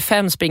 men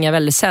 25 springer jag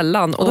väldigt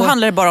sällan. Och då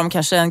handlar det bara om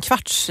kanske en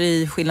kvarts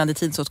i skillnad i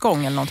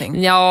tidsåtgång eller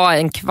någonting? Ja,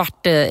 en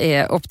kvart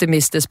är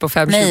optimistiskt på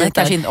 5 kilometer. Nej,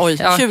 kanske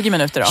inte. 20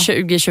 minuter då?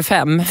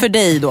 20-25. För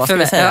dig då, ska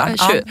vi säga.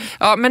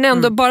 Ja, men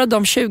ändå bara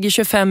de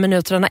 20-25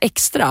 minuterna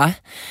extra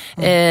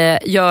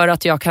gör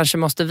att jag kanske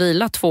måste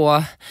vila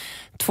två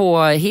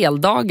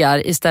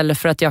heldagar istället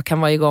för att jag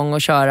kan vara igång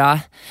och köra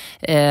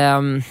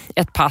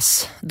ett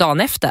pass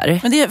dagen efter.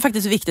 Men det är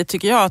faktiskt viktigt,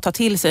 tycker jag, att ta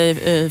till sig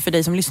för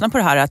dig som lyssnar på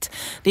det här, att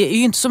det är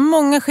ju inte så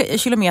många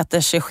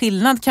kilometers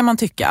skillnad kan man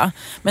tycka,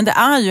 men det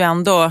är ju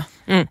ändå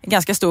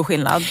ganska stor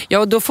skillnad. Ja,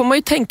 och då får man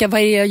ju tänka,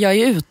 vad är jag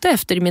är ute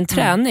efter i min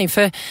träning?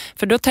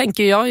 För då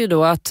tänker jag ju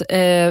då att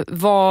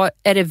vad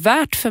är det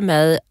värt för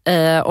mig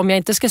om jag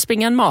inte ska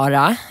springa en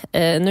mara?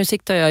 Nu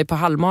siktar jag ju på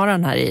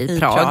halvmaran här i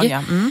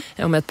Prag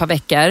om ett par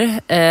veckor.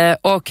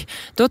 Och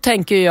då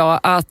tänker jag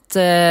att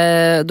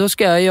då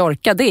ska jag ju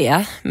orka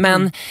det.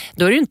 Men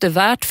då är det ju inte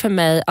värt för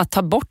mig att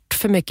ta bort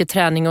för mycket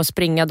träning och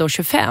springa då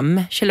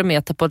 25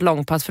 kilometer på ett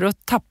långpass, för då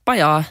tappar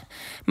jag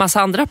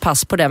massa andra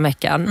pass på den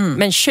veckan.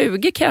 Men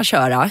 20 kan jag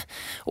köra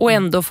och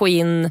ändå få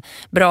in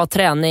bra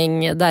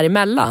träning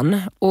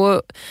däremellan.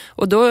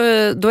 Och då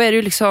är det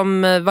ju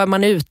liksom vad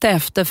man är ute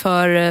efter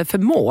för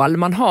mål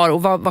man har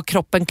och vad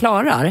kroppen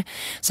klarar.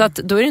 Så att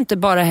då är det inte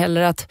bara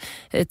heller att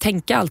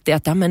tänka alltid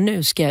att men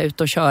nu ska jag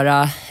ut och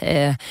köra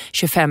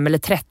 25 eller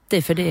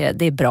 30, för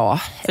det är bra.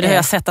 För det har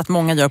jag sett att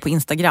många gör på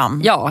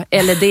Instagram. Ja,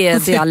 eller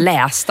det jag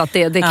läst att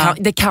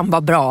det kan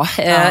vara bra.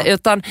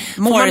 Utan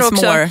more is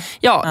more.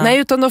 Nej,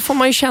 utan då får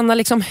man ju känna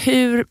liksom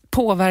hur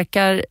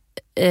påverkar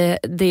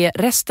det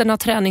resten av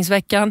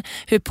träningsveckan?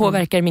 Hur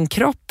påverkar min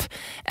kropp?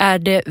 Är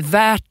det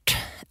värt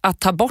att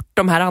ta bort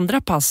de här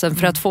andra passen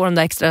för att få de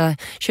där extra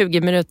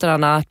 20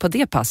 minuterna på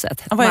det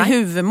passet? Och vad är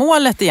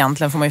huvudmålet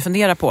egentligen, får man ju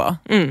fundera på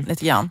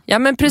lite grann. Ja,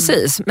 men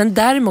precis. Men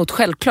däremot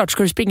självklart,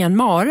 ska du springa en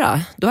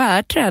mara, då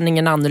är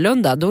träningen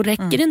annorlunda. Då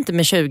räcker det inte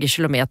med 20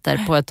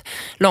 kilometer på ett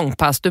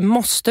långpass. Du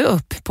måste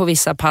upp på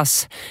vissa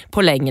pass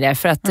på längre,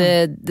 för att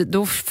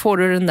då får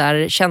du den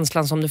där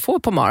känslan som du får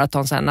på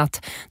maraton sen,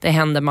 att det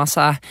händer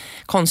massa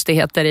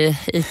konstigheter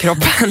i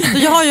kroppen.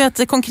 Jag har ju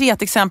ett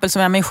konkret exempel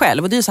som är mig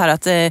själv, och det är så här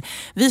att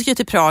vi ska ju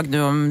till Prag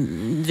nu om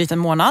drygt en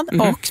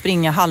månad och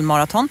springa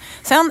halvmaraton.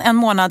 Sen en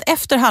månad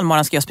efter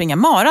halvmaran ska jag springa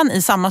maran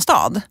i samma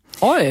stad.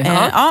 Oj,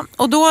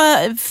 och då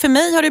för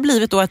mig har det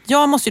blivit då att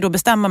jag måste ju då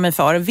bestämma mig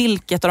för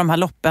vilket av de här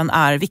loppen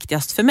är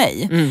viktigast för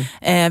mig.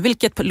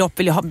 Vilket lopp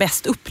vill jag ha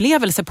bäst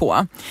upplevelse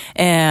på.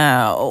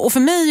 Och för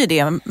mig är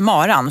det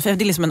maran, för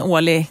det är liksom en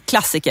årlig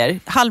klassiker.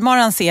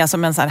 Halvmaran ser jag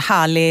som en så här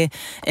härlig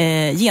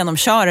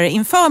genomkörare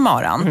inför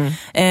maran.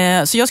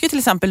 Så jag ska till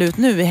exempel ut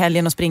nu i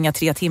helgen och springa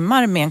 3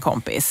 timmar med en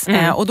kompis.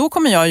 Och då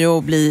kommer jag ju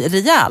att bli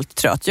rejält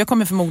trött. Jag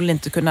kommer förmodligen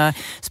inte kunna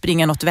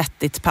springa något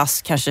vettigt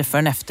pass kanske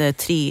förrän efter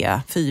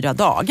 3-4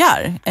 dagar.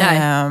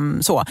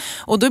 Så.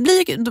 Och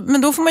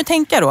men då får man ju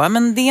tänka då,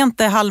 men det är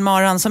inte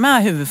halvmaran som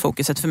är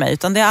huvudfokuset för mig,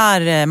 utan det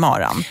är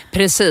maran.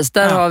 Precis,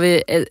 där har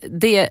vi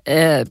det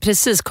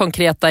precis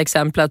konkreta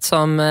exemplet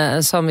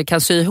som vi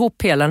kan sy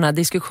ihop hela den här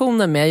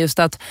diskussionen med, just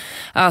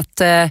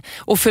att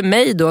och för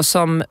mig då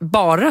som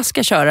bara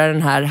ska köra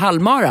den här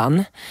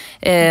halvmaran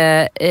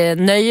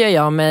nöjer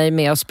jag mig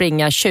med att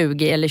springa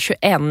 20 eller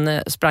 21,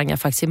 sprang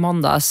jag faktiskt i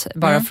måndags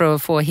bara för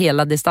att få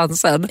hela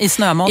distansen. I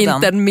snömodden.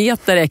 Inte en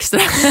meter extra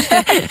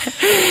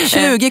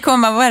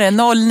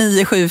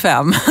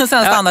 20,0975. Sen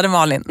stannade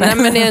Malin. Nej,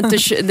 men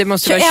det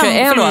måste vara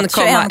 21.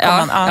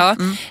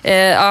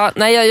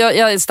 Nej,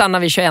 jag stannar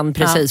vid 21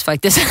 precis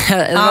faktiskt.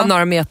 Det var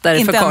några meter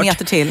inte för kort. En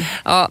meter till.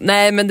 Ja,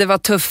 nej, men det var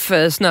tuff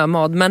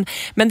snömad. Men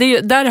det är ju,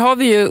 där har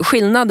vi ju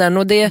skillnaden,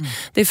 och det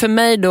är för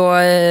mig då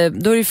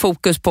är det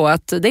fokus på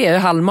att det är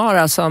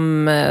halvmara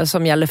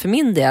som gäller för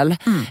min del.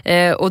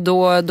 Och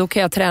då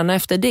kan jag träna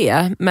efter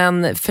det.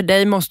 Men för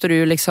dig måste du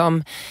ju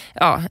liksom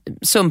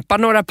sumpa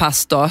några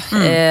pass då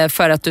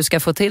för att du ska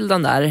få till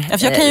den där. Ja,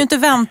 för jag kan ju inte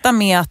vänta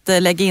med att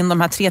lägga in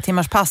de här 3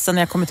 timmars passen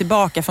när jag kommer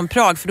tillbaka från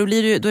Prag, för då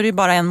är det ju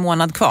bara en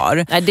månad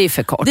kvar. Nej, det är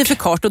för kort. Det är för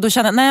kort, och då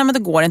känner jag, nej men det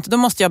går inte. Då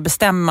måste jag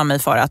bestämma mig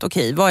för att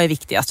okej, vad är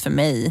viktigast för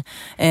mig?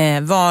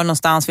 Var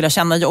någonstans vill jag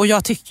känna? Och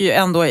jag tycker ju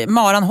ändå,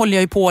 maran håller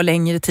jag ju på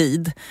längre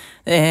tid.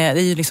 Det är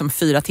ju liksom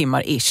 4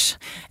 timmar ish.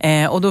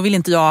 Och då vill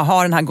inte jag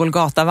ha den här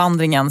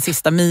Golgata-vandringen,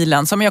 sista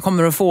milen, som jag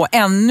kommer att få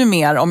ännu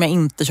mer om jag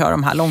inte kör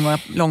de här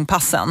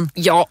långpassen.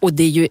 Ja, och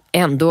det är ju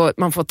ändå,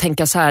 man får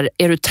tänka så här,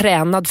 är du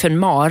tränad för en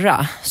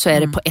mara så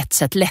är det på ett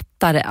sätt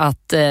lättare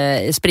att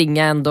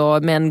springa ändå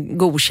med en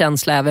god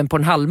känsla även på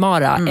en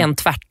halvmara än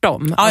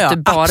tvärtom. Ja, att du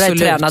bara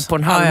absolut. är tränad på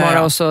en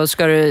halvmara och så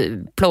ska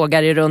du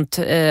plåga dig runt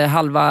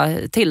halva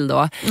till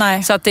då.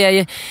 Nej. Så att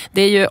det är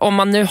ju, om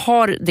man nu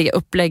har det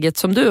upplägget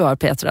som du har,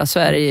 Petra, så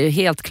är det ju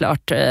helt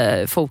klart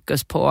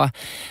fokus på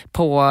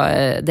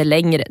den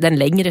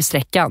längre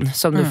sträckan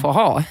som du får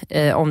ha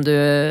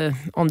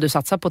om du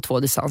satsar på 2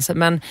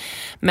 distanser.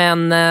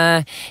 Men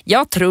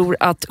jag tror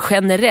att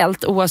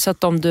generellt,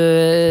 oavsett om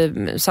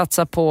du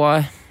satsar på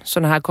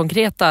sådana här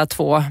konkreta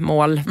 2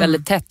 mål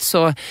väldigt tätt,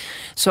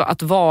 så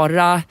att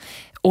vara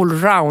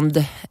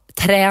allround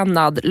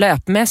tränad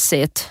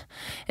löpmässigt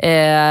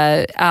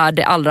är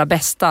det allra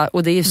bästa,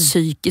 och det är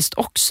psykiskt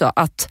också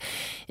att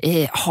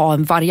ha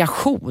en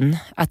variation,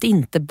 att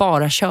inte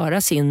bara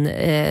köra sin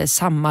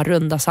samma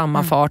runda,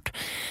 samma fart,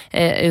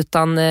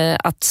 utan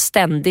att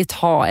ständigt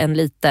ha en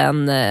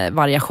liten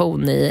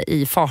variation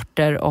i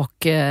farter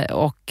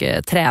och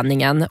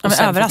träningen. Och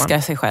sen överraskar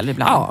sig själv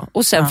ibland. Ja,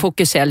 och sen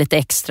fokusera lite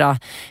extra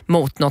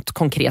mot något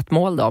konkret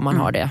mål då, om man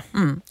har det.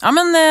 Ja,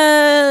 men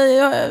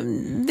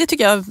det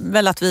tycker jag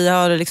väl att vi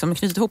har liksom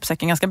knutit ihop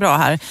säcken ganska bra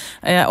här,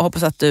 och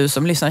hoppas att du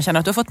som lyssnar känner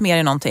att du har fått med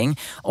dig någonting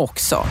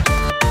också.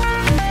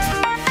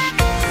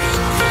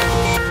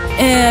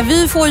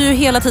 Vi får ju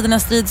hela tiden en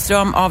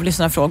stridström av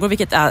lyssnarfrågor,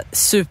 vilket är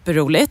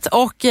superroligt.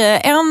 Och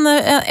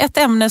ett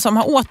ämne som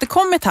har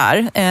återkommit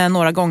här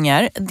några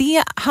gånger,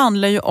 det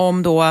handlar ju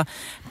om då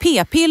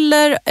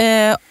p-piller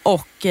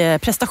och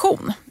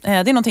prestation. Det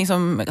är någonting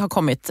som har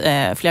kommit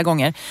flera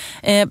gånger.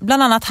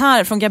 Bland annat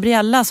här från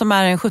Gabriella, som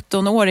är en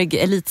 17-årig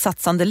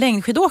elitsatsande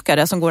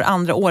längdskidåkare som går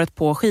andra året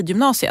på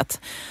skidgymnasiet.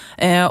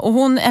 Och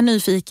hon är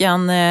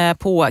nyfiken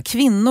på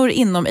kvinnor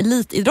inom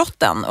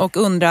elitidrotten och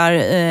undrar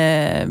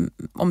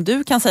om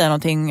du kan säga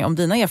någonting om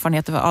dina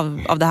erfarenheter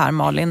av det här,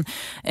 Malin.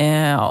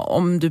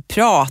 Om du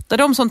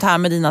pratade om sånt här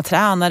med dina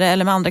tränare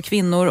eller med andra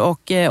kvinnor,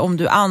 och om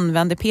du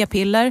använde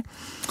p-piller.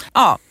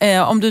 Ja,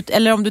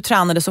 om du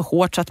tränade så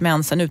hårt så att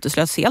mensen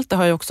uteslöts helt. Det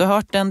har jag också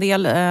hört en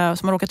del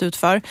som har råkat ut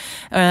för.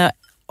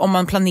 Om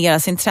man planerar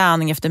sin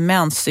träning efter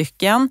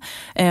menscykeln.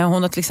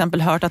 Hon har till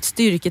exempel hört att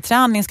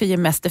styrketräning ska ge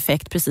mest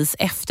effekt precis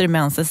efter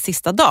mensens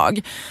sista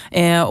dag.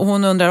 Och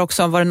hon undrar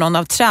också, var det någon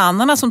av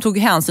tränarna som tog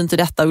hänsyn till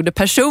detta och gjorde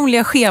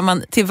personliga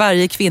scheman till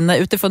varje kvinna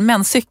utifrån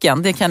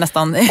menscykeln? Det kan jag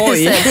nästan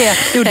säga.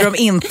 Det gjorde de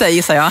inte,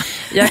 gissar jag.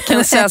 Jag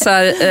kan säga så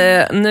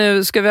här,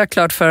 nu ska vi ha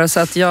klart för oss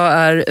att jag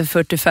är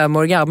 45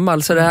 år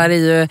gammal, så det här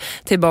är ju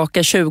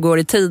tillbaka 20 år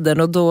i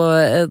tiden, och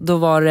då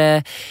var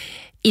det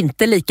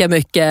inte lika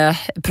mycket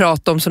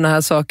prat om såna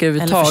här saker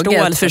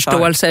överhuvudtaget,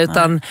 förståelse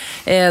utan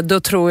då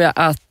tror jag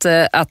att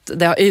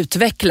det har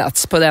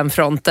utvecklats på den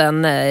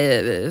fronten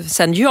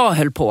sen jag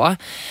höll på.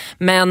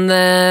 Men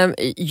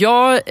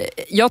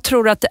jag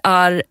tror att det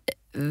är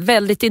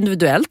väldigt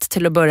individuellt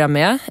till att börja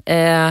med.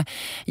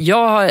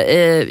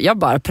 Jag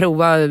bara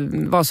provar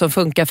vad som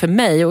funkar för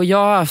mig, och jag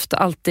har haft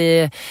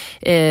alltid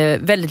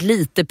väldigt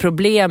lite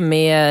problem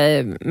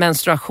med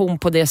menstruation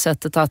på det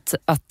sättet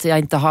att jag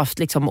inte har haft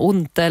liksom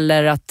ont,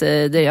 eller att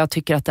jag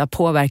tycker att det har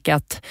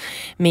påverkat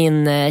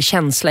min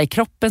känsla i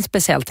kroppen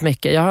speciellt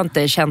mycket. Jag har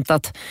inte känt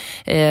att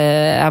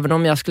även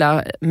om jag skulle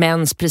ha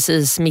mens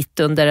precis mitt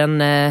under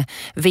en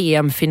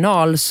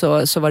VM-final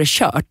så var det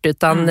kört,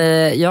 utan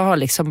jag har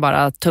liksom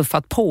bara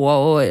tuffat på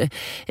och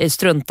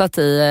struntat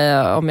i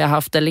om jag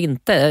haft eller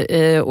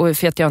inte, och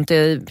för att jag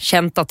inte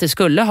känt att det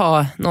skulle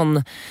ha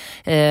någon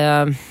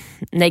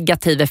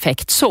negativ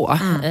effekt så,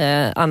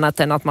 annat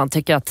än att man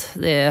tycker att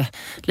det är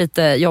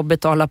lite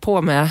jobbigt att hålla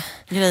på med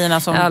grejerna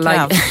som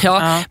krävs.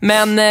 Ja.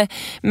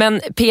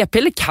 Men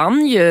p-piller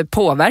kan ju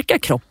påverka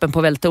kroppen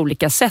på väldigt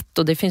olika sätt,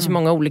 och det finns ju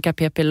många olika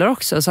p-piller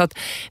också, så att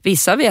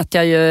vissa vet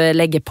jag ju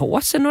lägger på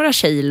sig några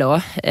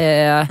kilo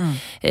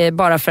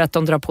bara för att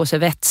de drar på sig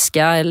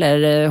vätska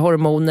eller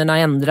hormonerna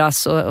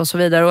ändras och så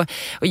vidare,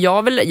 och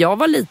jag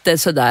var lite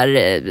sådär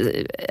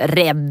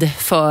rädd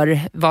för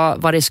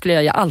vad det skulle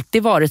göra. Jag har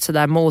alltid varit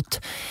sådär mot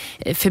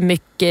för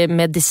mycket mycket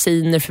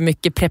mediciner, för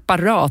mycket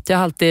preparat. Jag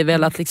har alltid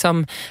velat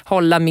liksom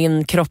hålla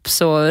min kropp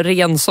så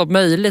ren som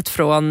möjligt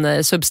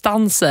från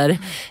substanser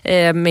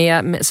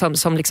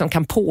som liksom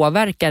kan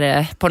påverka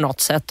det på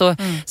något sätt.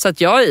 Så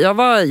att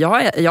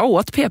jag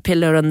åt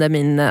p-piller under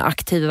min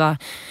aktiva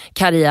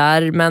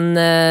karriär,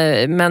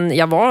 men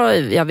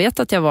jag vet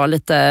att jag var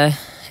lite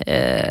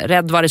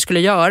rädd vad det skulle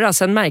göra.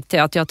 Sen märkte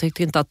jag att jag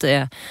tyckte inte att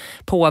det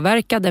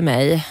påverkade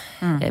mig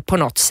på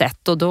något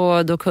sätt, och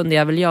då kunde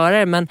jag väl göra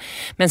det.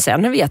 Men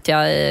sen vet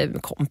jag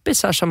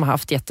kompisar som har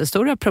haft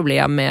jättestora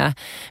problem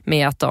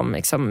med att de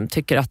liksom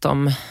tycker att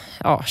de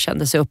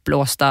kände sig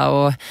uppblåsta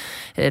och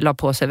la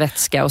på sig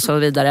vätska och så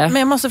vidare. Men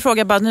jag måste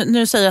fråga bara, när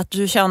du säger att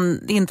du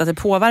kände inte att det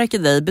påverkar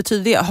dig,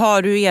 betyder det,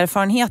 har du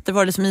erfarenheter,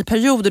 var det som i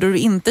perioder då du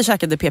inte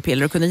käkade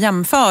p-piller och kunde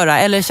jämföra,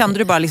 eller kände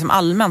du bara liksom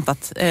allmänt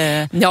att...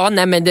 Ja,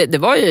 nej, men det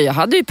var ju, jag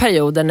hade ju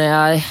perioder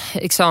när jag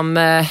liksom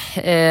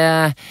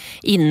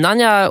innan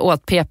jag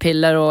åt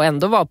p-piller och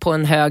ändå var på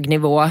en hög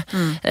nivå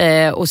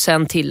och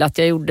sen till att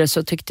jag gjorde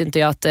så tyckte inte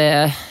jag att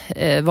det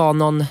var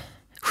någon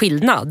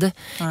skillnad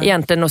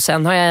egentligen, och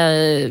sen har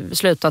jag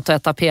slutat att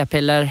äta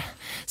p-piller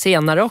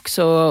senare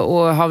också,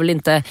 och har väl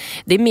inte,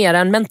 det är mer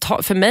än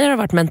för mig har det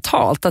varit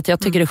mentalt att jag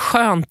tycker det är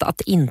skönt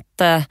att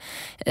inte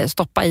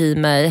stoppa i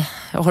mig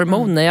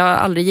hormoner. Jag har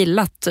aldrig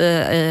gillat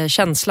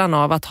känslan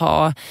av att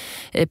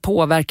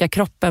påverka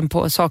kroppen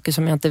på saker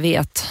som jag inte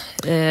vet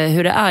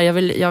hur det är. Jag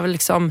vill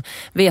liksom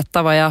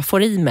veta vad jag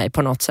får i mig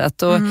på något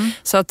sätt.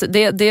 Så att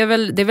det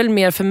är väl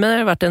mer för mig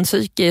har varit en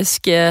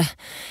psykisk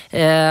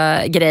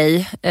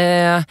grej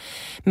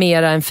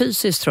mer än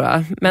fysiskt, tror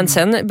jag. Men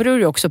sen beror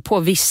det också på,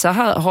 vissa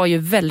har ju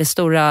väldigt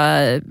stora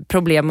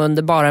problem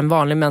under bara en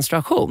vanlig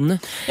menstruation.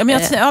 Ja,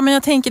 men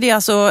jag tänker det,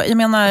 alltså, jag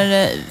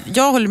menar,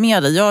 jag håller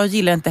med dig. Jag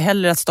gillar inte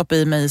heller att stoppa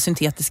i mig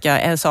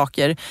syntetiska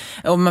saker.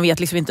 Och man vet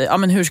liksom inte,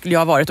 men hur skulle jag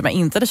ha varit om jag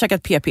inte hade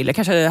käkat p-piller?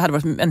 Kanske jag hade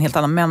varit en helt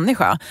annan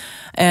människa.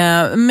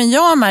 Men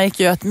jag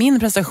märker ju att min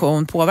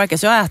prestation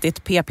påverkas. Jag har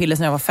ätit p-piller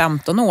sedan jag var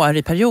 15 år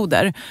i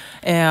perioder.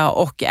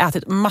 Och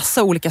ätit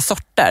massa olika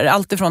sorter.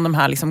 Allt ifrån de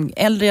här liksom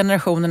äldre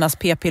generationernas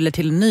p-piller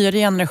till nyare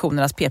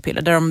generationernas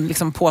p-piller. Där de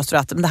liksom påstår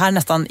att det här är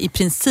nästan i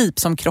princip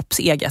som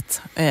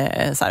kroppseget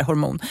så här,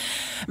 hormon.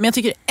 Men jag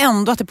tycker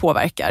ändå att det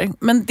påverkar.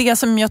 Men det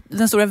som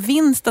den stora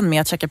vinsten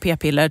med att käka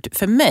p-piller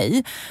för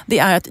mig, det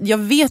är att jag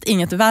vet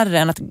inget värre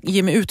än att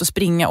ge mig ut och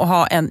springa och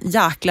ha en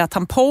jäkla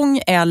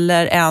tampong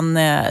eller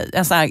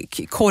en sån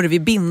här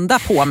korvig binda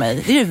på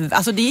mig. Det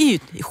är ju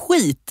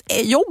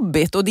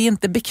skitjobbigt och det är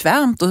inte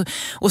bekvämt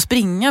att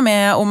springa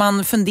med, och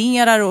man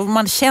funderar och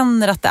man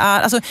känner att det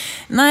är... Alltså,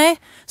 nej,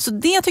 så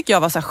det tycker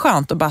jag var så här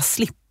skönt att bara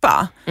slippa.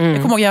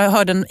 Jag kommer ihåg, jag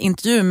hörde en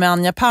intervju med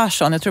Anja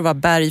Persson, jag tror det var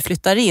Berg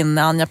flyttar in,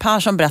 när Anja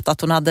Persson berättade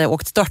att hon hade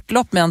åkt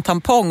störtlopp med en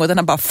tampong och den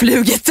har bara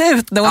flugit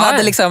ut när hon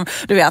hade liksom,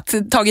 du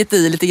vet, tagit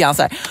i lite grann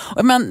så här.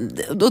 Men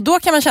då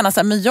kan man känna så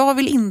här, men jag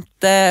vill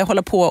inte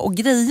hålla på och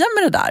greja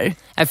med det där.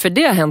 Ja, för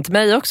det har hänt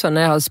mig också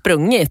när jag har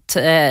sprungit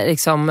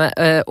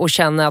och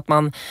känner att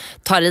man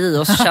tar i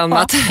och så känner man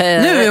att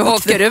nu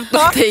åker ut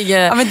någonting.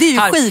 Ja, men det är ju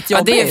skitjobbigt.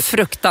 Ja, det är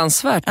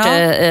fruktansvärt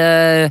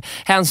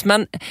hemskt.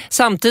 Men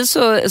samtidigt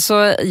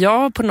så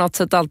jag på något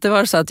sätt alltid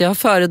varit så att jag har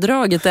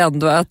föredragit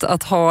ändå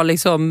att ha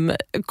liksom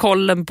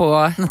kollen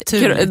på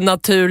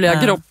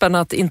naturliga kroppen,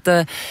 att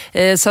inte,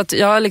 så att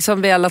jag har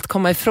liksom velat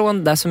komma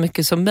ifrån det så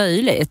mycket som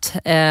möjligt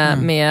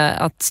med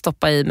att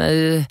stoppa i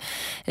mig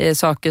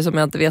saker som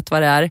jag inte vet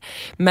vad det är.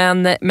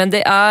 Men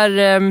det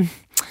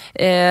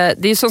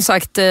är som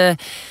sagt,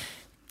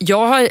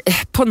 jag har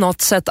på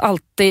något sätt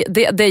alltid,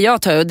 det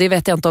jag tar, det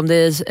vet jag inte om det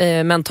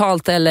är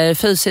mentalt eller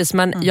fysiskt,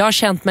 men jag har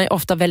känt mig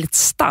ofta väldigt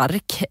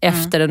stark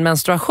efter en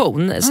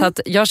menstruation. Så att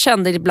jag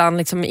kände ibland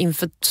liksom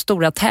inför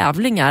stora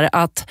tävlingar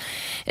att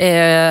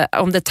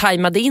om det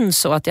tajmade in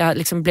så att jag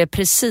liksom blev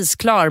precis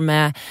klar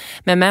med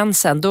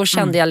mensen, då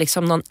kände jag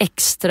liksom någon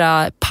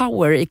extra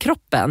power i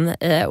kroppen.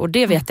 Och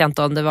det vet jag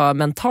inte om det var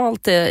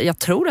mentalt, jag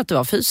tror att det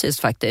var fysiskt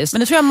faktiskt. Men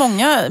det tror jag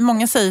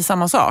många säger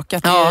samma sak,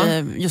 att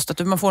just att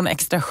man får en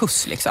extra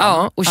skjuts liksom.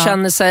 Ja, och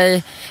känner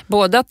sig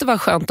både att det var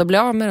skönt att bli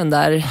av med den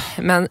där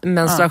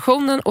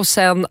menstruationen och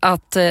sen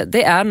att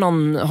det är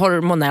någon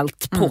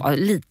hormonellt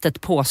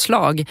litet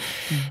påslag.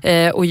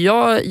 Och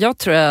jag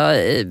tror jag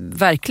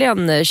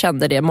verkligen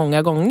kände det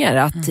många gånger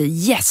att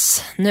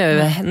yes,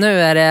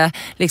 nu är det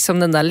liksom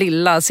den där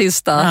lilla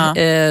sista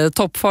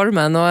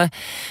toppformen,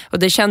 och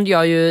det kände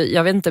jag ju,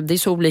 jag vet inte, det är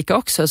så olika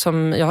också,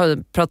 som jag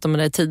har pratat med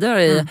dig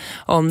tidigare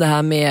om det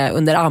här med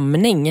under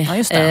amning,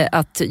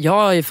 att jag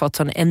har ju fått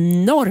sån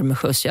enorm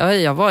skjuts.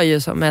 Jag var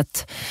ju som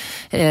ett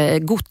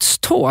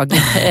godståg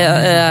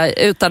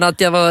utan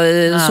att jag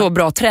var så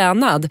bra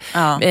tränad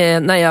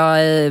när jag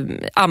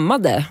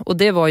ammade, och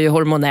det var ju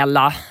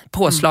hormonella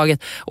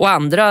påslaget, och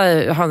andra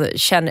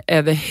känner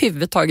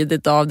överhuvudtaget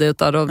inte av det,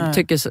 utan de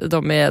tycker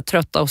de är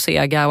trötta och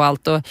sega och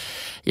allt, och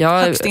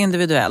högst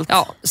individuellt.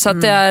 Ja, så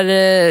att det är,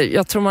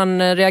 jag tror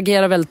man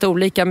reagerar väldigt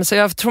olika, men så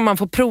jag tror man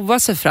får prova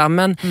sig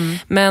fram,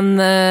 men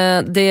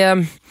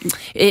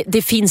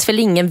det finns väl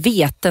ingen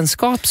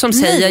vetenskap som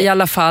säger i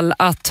alla fall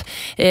att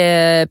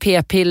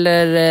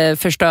p-piller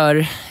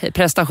förstör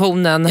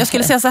prestationen. Jag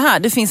skulle säga så här,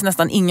 det finns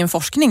nästan ingen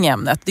forskning i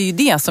ämnet. Det är ju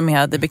det som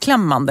är det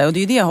beklämmande och det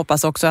är ju det jag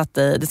hoppas också att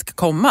det ska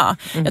komma.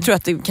 Jag tror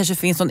att det kanske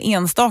finns någon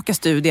enstaka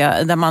studie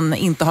där man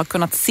inte har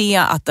kunnat se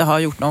att det har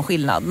gjort någon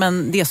skillnad.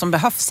 Men det som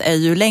behövs är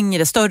ju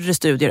längre, större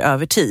studier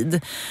över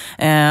tid.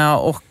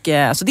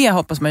 Så det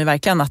hoppas man ju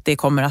verkligen att det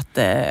kommer att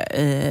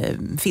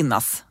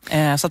finnas.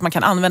 Så att man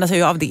kan använda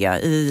sig av det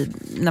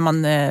när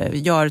man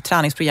gör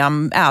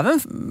träningsprogram, även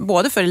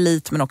både för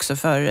elit men också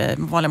för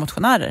vanliga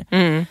motionärer.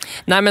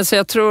 Nej, men så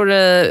jag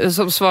tror,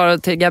 som svar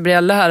till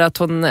Gabriella här, att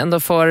hon ändå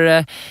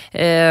får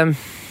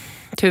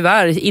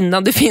tyvärr,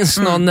 innan det finns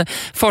någon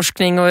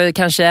forskning och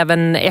kanske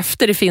även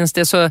efter det finns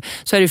det, så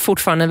är det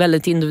fortfarande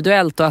väldigt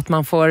individuellt och att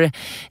man får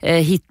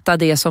hitta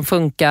det som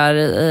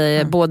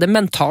funkar både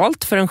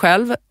mentalt för en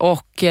själv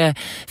och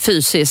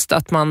fysiskt,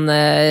 att man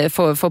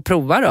får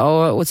prova då.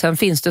 Och sen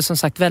finns det som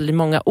sagt väldigt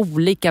många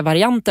olika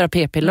varianter av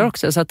p-piller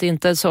också, så att det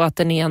inte är så att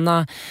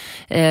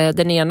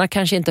den ena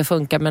kanske inte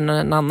funkar men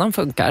en annan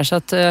funkar. Så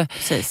att,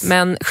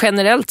 men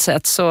generellt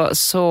sett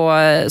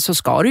så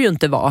ska det ju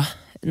inte vara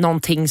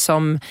någonting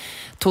som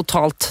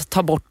totalt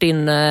tar bort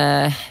din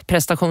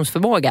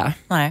prestationsförmåga.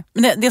 Nej,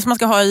 men det som man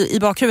ska ha i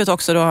bakhuvudet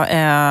också då,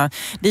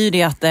 det är ju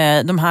det att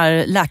de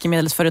här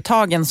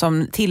läkemedelsföretagen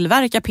som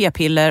tillverkar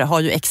p-piller har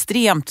ju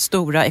extremt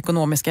stora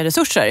ekonomiska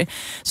resurser.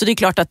 Så det är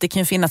klart att det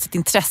kan finnas ett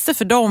intresse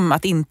för dem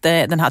att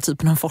inte den här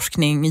typen av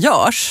forskning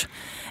görs.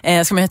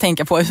 Ska man ju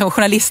tänka på. Som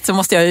journalist så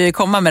måste jag ju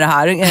komma med det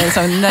här.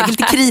 Som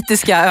lite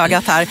kritiska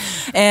ögat här.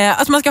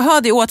 Att man ska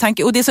ha det i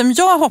åtanke. Och det som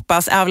jag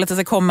hoppas är väl att det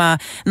ska komma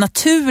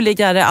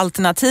naturligare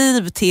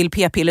alternativ till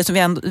p-piller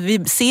som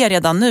vi ser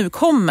redan nu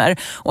kommer.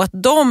 Och att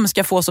de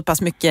ska få så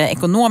pass mycket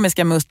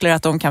ekonomiska muskler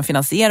att de kan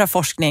finansiera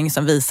forskning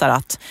som visar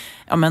att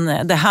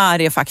det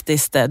här är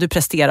faktiskt, du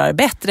presterar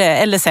bättre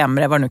eller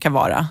sämre, vad det nu kan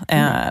vara.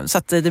 Så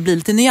att det blir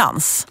lite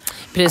nyans.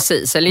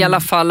 Precis, eller i alla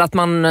fall att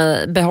man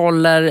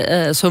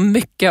behåller så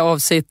mycket av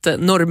sitt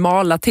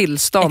normala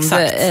tillstånd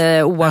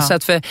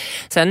oavsett. För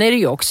sen är det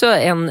ju också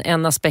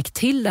en aspekt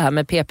till det här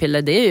med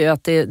p-piller, det är ju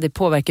att det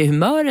påverkar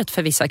humöret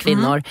för vissa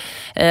kvinnor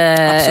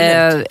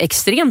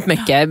extremt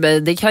mycket.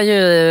 Det kan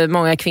ju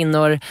många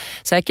kvinnor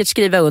säkert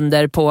skriva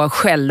under på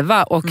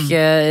själva och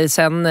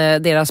sen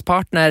deras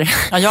partner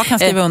jag kan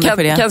skriva under på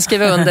det. Kan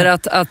skriva under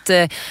att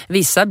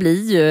vissa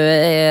blir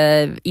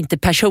ju inte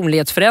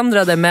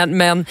personlighetsförändrade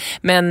men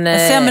en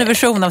sämre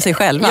version av sig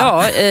själva.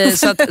 Ja,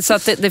 så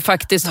att det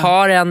faktiskt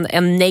har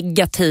en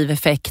negativ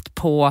effekt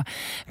på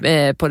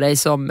dig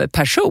som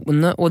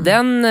person och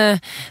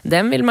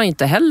den vill man ju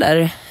inte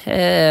heller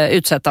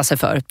utsätta sig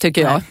för,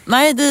 tycker jag.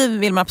 Nej, det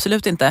vill man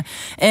absolut inte.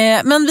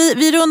 Men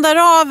vi rundar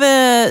av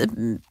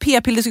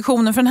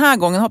p-pillerdiskussionen för den här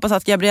gången. Hoppas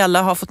att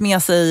Gabriella har fått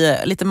med sig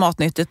lite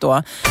matnyttigt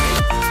då.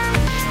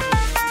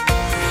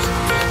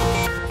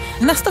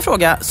 Nästa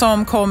fråga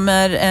som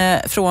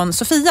kommer från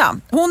Sofia.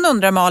 Hon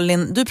undrar,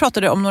 Malin, du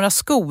pratade om några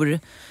skor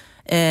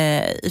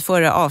i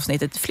förra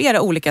avsnittet,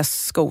 flera olika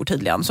skor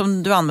tydligen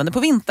som du använder på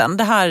vintern.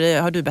 Det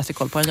här har du bättre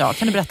koll på än jag.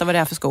 Kan du berätta vad det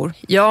är för skor?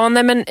 Ja,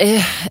 nej men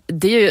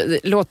det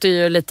låter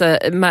ju lite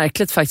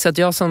märkligt faktiskt att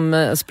jag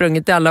som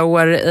sprungit i alla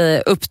år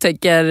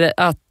upptäcker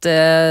att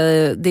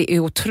det är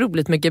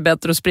otroligt mycket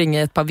bättre att springa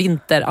i ett par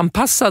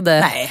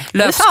vinteranpassade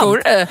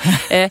löpskor.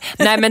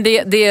 Nej, men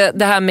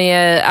det här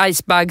med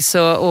icebugs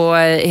och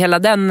hela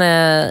den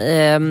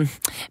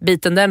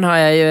biten, den har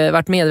jag ju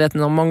varit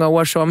medveten om många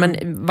år så, men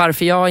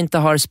varför jag inte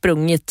har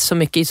sprungit så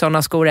mycket i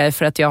sådana skor är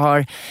för att jag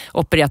har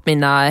opererat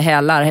mina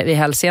hälar vid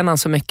hälsenan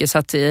så mycket så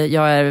att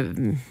jag är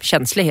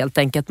känslig helt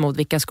enkelt mot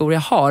vilka skor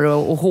jag har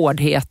och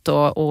hårdhet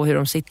och hur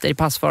de sitter i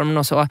passformen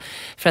och så,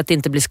 för att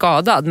inte bli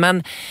skadad.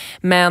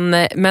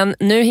 Men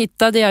nu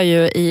hittade jag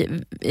ju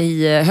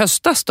i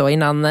höstas då,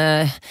 innan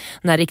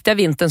när riktiga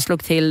vintern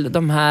slog till,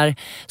 de här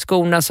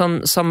skorna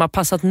som har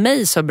passat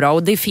mig så bra,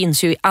 och det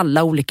finns ju i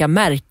alla olika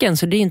märken,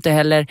 så det är inte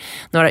heller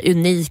några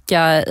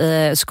unika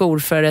skor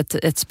för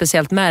ett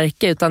speciellt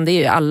märke, utan det är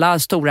ju alla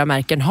stora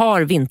märken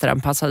har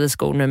vinteranpassade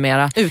skor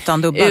numera.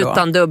 Utan dubbar då?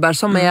 Utan dubbar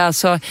som är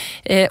alltså,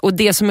 och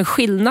det som är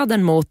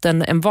skillnaden mot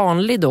en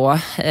vanlig då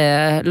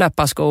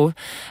löparsko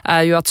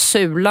är ju att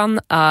sulan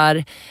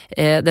är,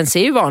 den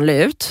ser ju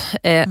vanlig ut,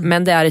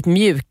 men det är ett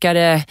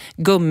mjukare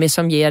gummi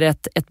som ger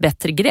ett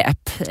bättre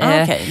grepp.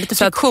 Lite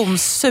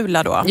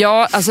friktionssula då?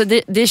 Ja, alltså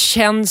det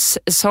känns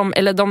som,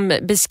 eller de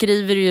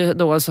beskriver ju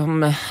då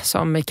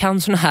som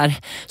kan såna här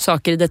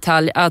saker i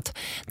detalj, att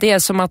det är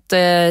som att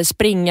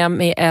springa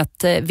med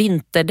ett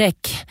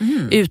vinterdäck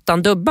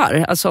utan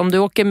dubbar. Alltså om du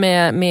åker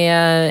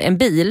med en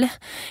bil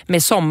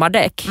med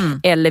sommardäck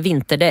eller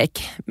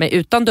vinterdäck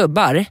utan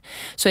dubbar,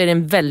 så är det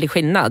en väldig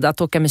skillnad.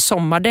 Att åka med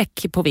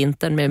sommardäck på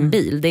vintern med en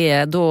bil,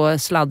 då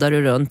sladdar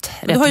du runt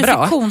rätt bra. Du har ju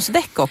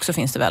friktionsdäck också,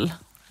 finns det väl?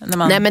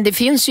 Nej, men det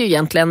finns ju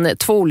egentligen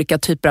 2 olika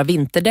typer av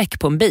vinterdäck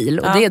på en bil,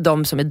 och det är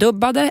de som är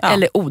dubbade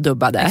eller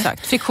odubbade.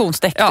 Exakt,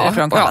 friktionsdäck tror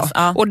de kallas.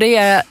 Ja. Och det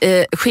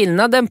är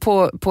skillnaden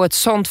på ett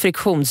sånt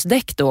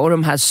friktionsdäck då, och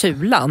de här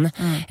sulan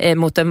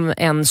mot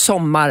en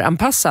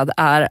sommaranpassad,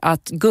 är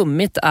att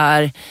gummit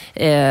är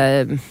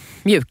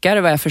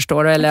mjukare vad jag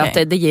förstår. Eller att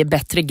det ger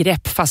bättre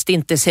grepp fast det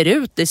inte ser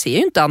ut. Det ser ju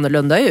inte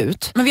annorlunda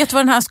ut. Men vet du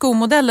vad den här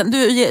skomodellen,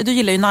 du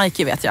gillar ju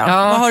Nike vet jag.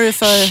 Ja, vad har du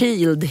för...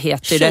 Shield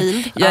heter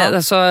Shield, det.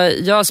 Alltså,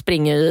 jag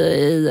springer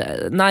i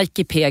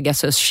Nike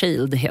Pegasus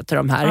Shield heter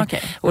de här. Okay.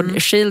 Och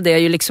Shield är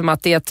ju liksom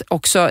att det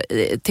också,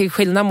 till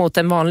skillnad mot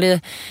en vanlig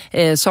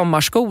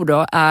sommarskor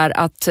då, är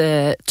att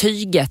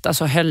tyget,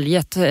 alltså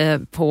höljet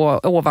på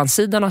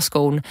ovansidan av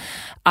skon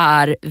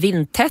är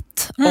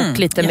vindtätt och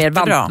lite mer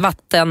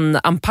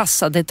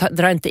vattenanpassad. Det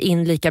drar inte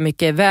in lika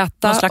mycket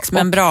väta. Någon slags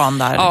membran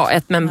där. Ja,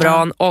 ett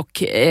membran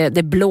och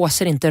det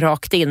blåser inte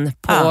rakt in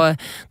på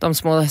de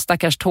små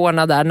stackars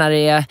tårna där när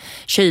det är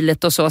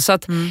kyligt och så. Så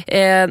att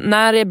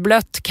när det är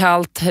blött,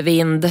 kallt,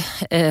 vind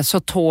så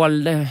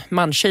tål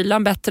man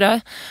kylan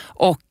bättre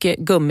och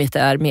gummit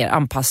är mer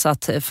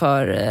anpassat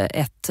för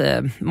ett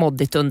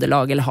moddigt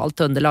underlag eller halt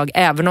underlag.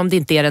 Även om det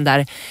inte är den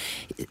där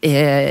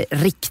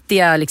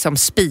riktiga liksom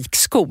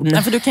spikskon.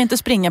 Ja, för du kan inte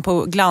springa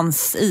på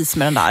glansis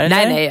med den där, eller?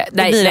 Nej.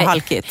 Det blir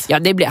halkigt. Ja,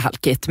 det blir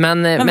halkigt.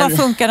 Men vad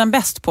funkar den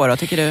bäst på då,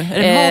 tycker du?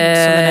 Är det mod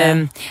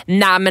som är...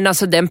 Nej, men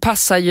alltså den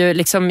passar ju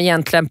liksom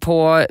egentligen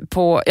på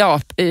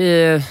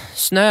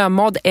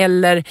snömod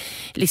eller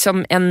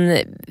liksom en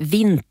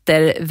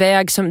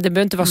vinterväg som, det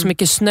behöver inte vara så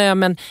mycket snö,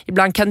 men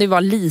ibland kan det vara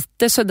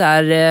lite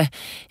sådär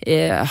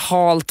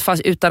halt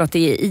fast utan att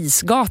det är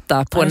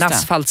isgata på en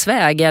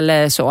asfaltsväg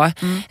eller så.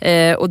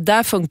 Och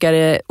där funkar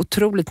det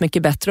otroligt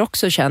mycket bättre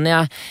också, känner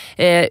jag.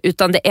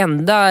 Utan det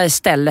enda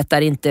stället där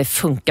det inte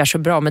funkar så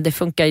bra, men det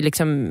funkar ju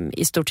liksom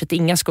i stort sett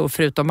inga skor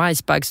förutom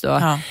Icebags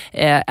då,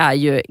 är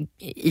ju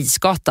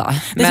isgata.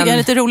 Det tycker jag är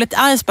lite roligt.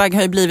 Icebag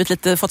har ju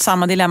blivit fått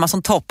samma dilemma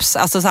som Tops.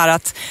 Alltså så här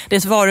att det är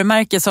ett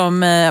varumärke som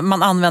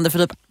man använder för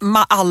typ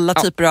alla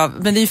typer av,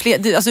 men det är ju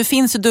fler, alltså det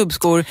finns ju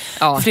dubbskor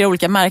för flera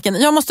olika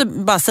märken. Jag måste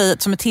bara säga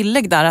som ett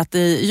tillägg där att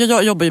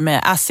jag jobbar ju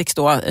med Asics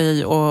då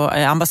och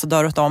är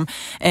ambassadör åt dem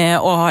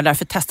och har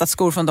därför testat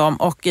skor från dem,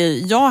 och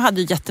jag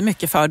hade ju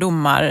jättemycket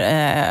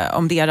fördomar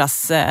om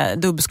deras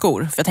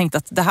dubbskor, för jag tänkte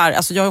att det här,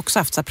 alltså jag har också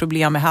haft så här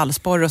problem med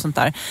halsborre och sånt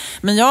där,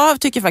 men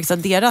jag tycker faktiskt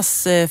att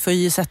deras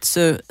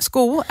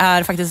Fujisetsu-sko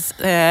är faktiskt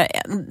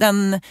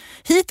den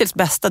hittills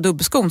bästa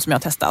dubbskon som jag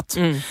har testat.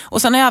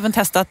 Och sen har jag även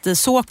testat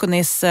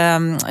Sauconys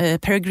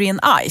Peregrine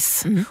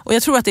Ice, och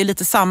jag tror att det är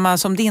lite samma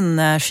som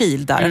din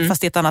Shield där,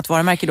 fast det är ett annat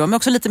varumärke då, men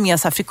också lite mer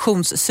så här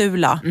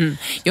friktionssula.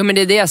 Jo, men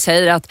det är det jag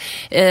säger, att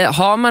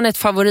har man ett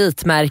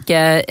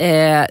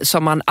favoritmärke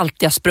som man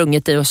alltid har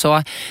sprungit i och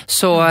så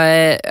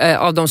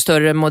av de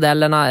större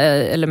modellerna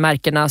eller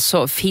märkena,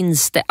 så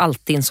finns det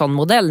alltid en sån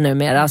modell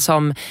numera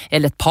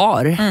eller ett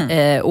par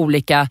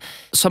olika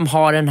som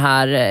har den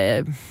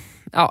här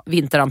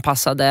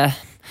vinteranpassade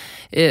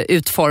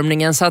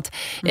utformningen. Så att,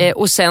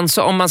 och sen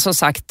så om man som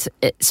sagt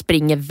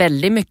springer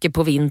väldigt mycket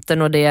på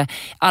vintern och det är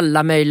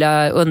alla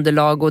möjliga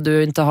underlag och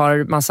du inte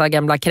har massa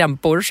gamla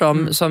krämpor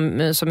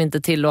som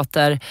inte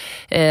tillåter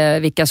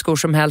vilka skor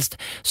som helst,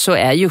 så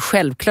är ju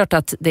självklart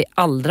att det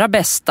allra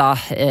bästa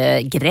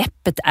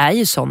greppet är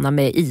ju sådana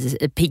med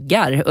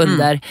piggar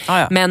under.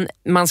 Men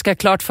man ska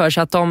klart för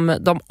sig att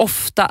de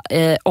ofta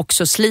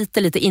också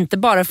sliter lite, inte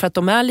bara för att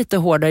de är lite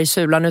hårdare i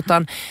sulan,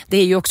 utan det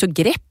är ju också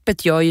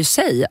greppet gör ju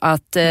sig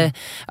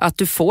att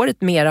du får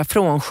ett mera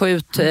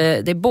frånskjut.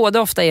 Det är både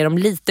ofta är de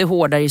lite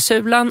hårdare i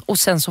sulan och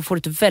sen så får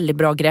du ett väldigt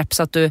bra grepp,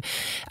 så att du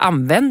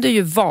använder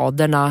ju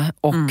vaderna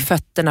och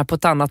fötterna på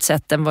ett annat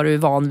sätt än vad du är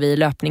van vid i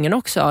löpningen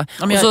också.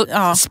 Och så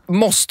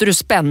måste du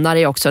spänna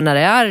dig också när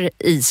det är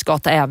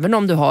isgata, även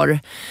om du har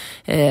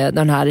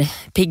den här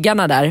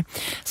piggarna där.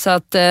 Så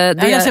att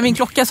min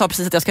klocka sa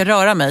precis att jag ska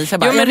röra mig, så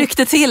jag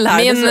ryckte till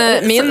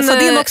här. Så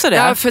din också det?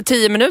 Ja, för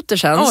 10 minuter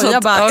sedan.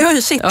 Jag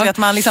bara, shit, att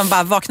man liksom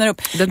bara vaknar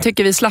upp. Den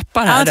tycker vi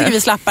slappar här. Ja, tycker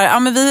vi slappar. Ja,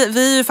 men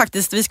vi är ju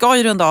faktiskt, vi ska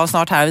ju runda av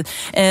snart här.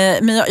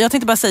 Men jag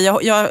tänkte bara säga,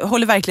 jag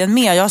håller verkligen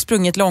med. Jag har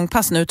sprungit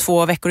långpass nu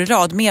 2 veckor i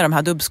rad med de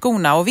här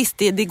dubbskorna. Och visst,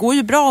 det går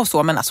ju bra och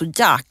så, men alltså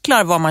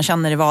jäklar vad man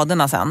känner i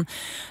vaderna sen.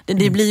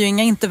 Det blir ju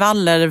inga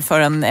intervaller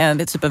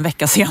för typ en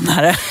vecka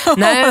senare.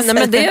 Nej,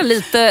 men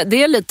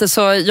det är lite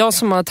så, jag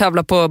som har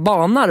tävlat på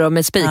banan och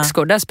med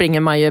spikskor, där springer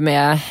man ju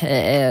med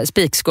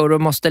spikskor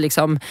och måste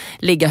liksom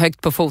ligga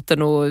högt på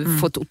foten och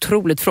få ett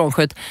otroligt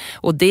frånskjut.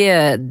 Och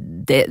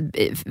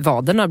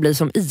vaderna blir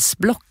som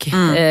isblock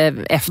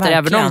efter, verkligen.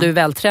 Även om du är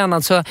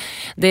vältränad. Så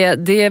det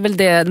är väl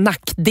det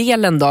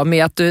nackdelen då,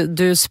 med att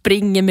du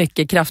springer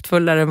mycket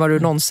kraftfullare än vad du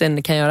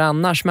någonsin kan göra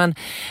annars.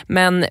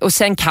 Men och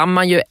sen kan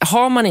man ju,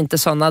 har man inte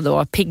sådana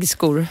då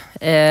piggskor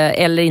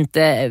eller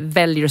inte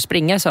väljer att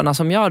springa sådana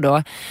som jag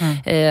då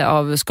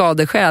av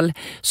skadeskäl,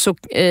 så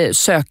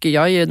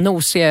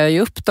nosar jag ju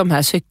upp de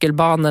här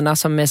cykelbanorna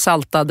som är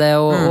saltade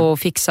och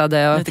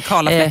fixade. Lite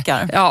kala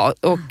fläckar.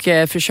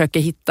 Och försöker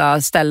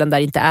hitta ställen där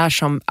det inte är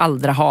som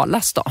allra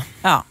halast då.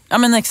 Ja,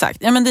 men exakt.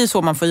 Ja, men det är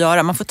så man får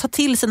göra. Man får ta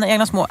till sina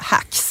egna små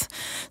hacks,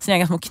 sina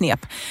egna små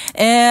knep.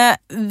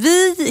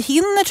 Vi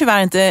hinner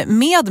tyvärr inte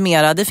med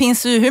mera. Det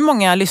finns ju hur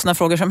många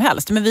lyssnarfrågor som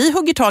helst, men vi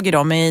hugger tag i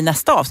dem i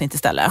nästa avsnitt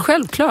istället.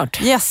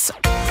 Självklart. Yes.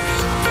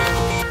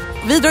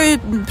 Vi drar ju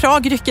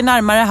Prag rycker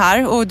närmare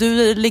här och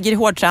du ligger i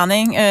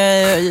hårdträning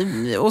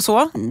och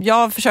så.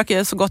 Jag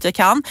försöker så gott jag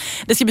kan.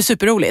 Det ska bli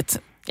superroligt.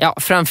 Ja,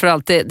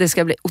 framförallt det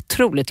ska bli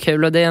otroligt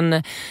kul och det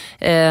är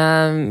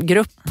en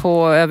grupp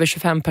på över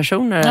 25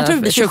 personer. Jag tror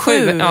det blir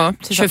 27. Ja,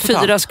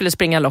 24 skulle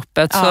springa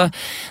loppet. Ja. Så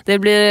det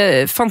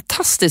blir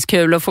fantastiskt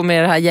kul att få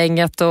med det här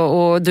gänget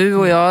och du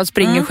och jag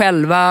springer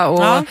själva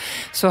och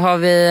så har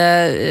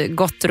vi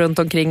gått runt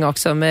omkring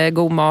också med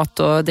god mat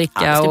och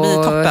dricka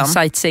och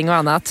sightseeing och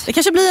annat. Det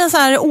kanske blir en så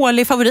här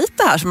årlig favorit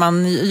det här som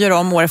man gör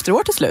om år efter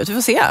år till slut. Vi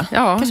får se.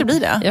 Ja. Kanske blir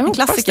det. En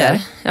klassiker.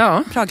 Det.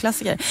 Ja.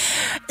 Prag-klassiker.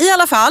 I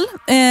alla fall,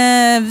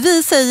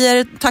 vi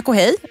säger tack och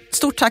hej.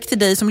 Stort tack till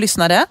dig som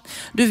lyssnade.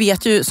 Du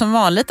vet ju som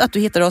vanligt att du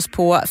hittar oss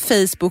på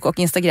Facebook och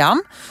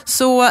Instagram.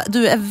 Så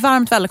du är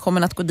varmt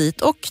välkommen att gå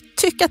dit och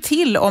tycka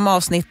till om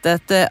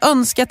avsnittet,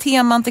 önska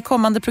teman till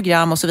kommande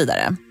program och så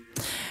vidare.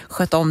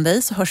 Sköt om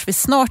dig så hörs vi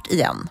snart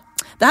igen.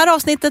 Det här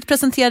avsnittet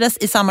presenterades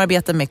i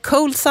samarbete med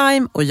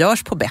Coldsime och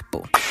görs på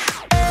Beppo.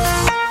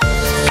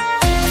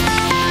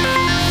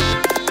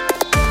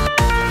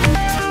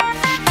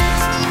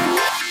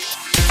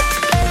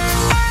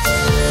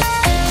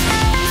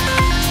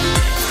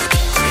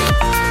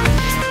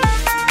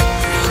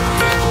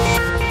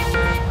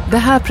 Det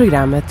här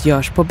programmet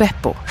görs på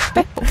Beppo.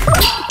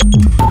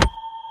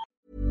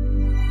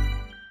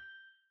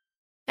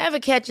 Ever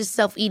catch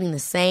yourself eating the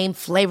same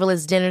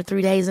flavorless dinner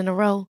 3 days in a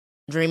row?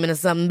 Dreaming of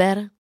something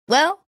better?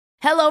 Well,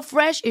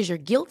 HelloFresh is your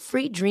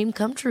guilt-free dream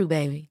come true,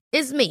 baby.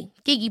 It's me,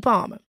 Keke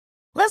Palmer.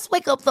 Let's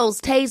wake up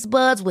those taste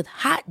buds with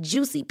hot,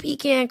 juicy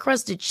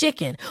pecan-crusted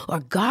chicken or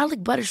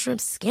garlic butter shrimp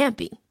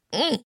scampi.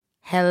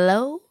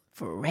 Hello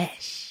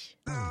Fresh.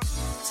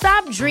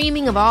 Stop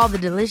dreaming of all the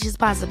delicious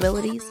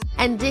possibilities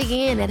and dig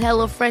in at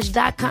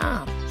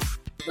HelloFresh.com.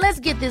 Let's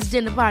get this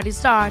dinner party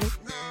started.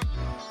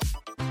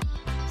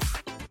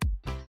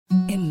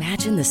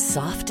 Imagine the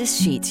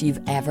softest sheets you've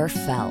ever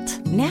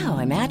felt. Now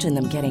imagine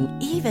them getting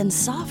even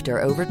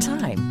softer over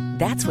time.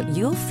 That's what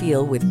you'll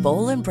feel with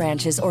Boll &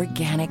 Branch's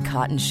organic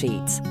cotton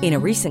sheets. In a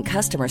recent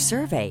customer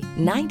survey,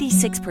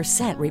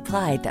 96%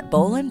 replied that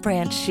Boll &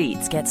 Branch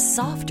sheets get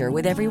softer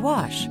with every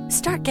wash.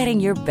 Start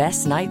getting your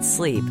best night's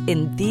sleep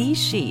in these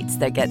sheets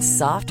that get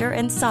softer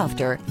and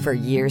softer for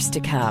years to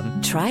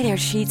come. Try their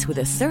sheets with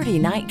a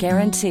 30-night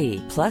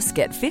guarantee. Plus,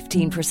 get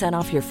 15%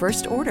 off your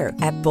first order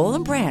at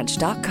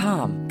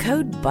bollandbranch.com.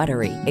 Code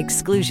BUTTERY.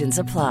 Exclusions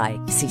apply.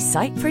 See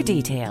site for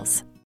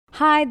details.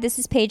 Hi, this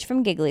is Paige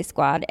from Giggly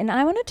Squad, and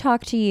I want to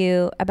talk to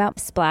you about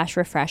Splash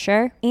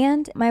Refresher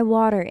and my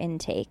water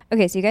intake.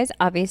 Okay, so you guys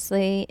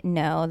obviously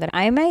know that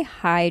I'm a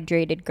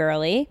hydrated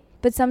girly,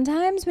 but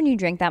sometimes when you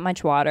drink that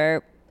much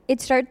water,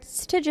 it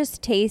starts to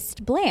just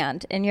taste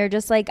bland, and you're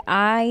just like,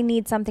 I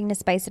need something to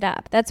spice it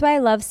up. That's why I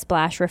love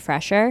Splash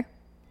Refresher.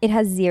 It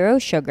has 0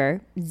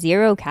 sugar,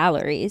 0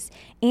 calories,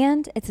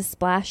 and it's a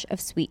splash of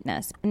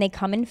sweetness. And they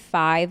come in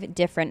 5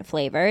 different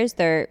flavors.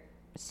 They're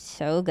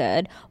so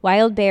good.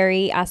 Wild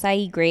berry,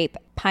 acai grape,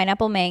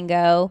 pineapple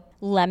mango,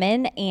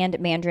 lemon, and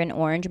mandarin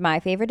orange. My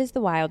favorite is the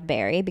wild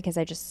berry because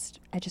I just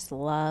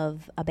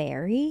love a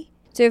berry.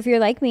 So if you're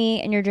like me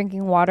and you're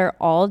drinking water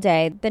all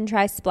day, then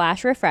try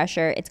Splash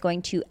Refresher. It's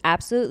going to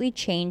absolutely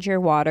change your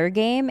water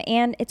game,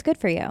 and it's good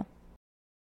for you.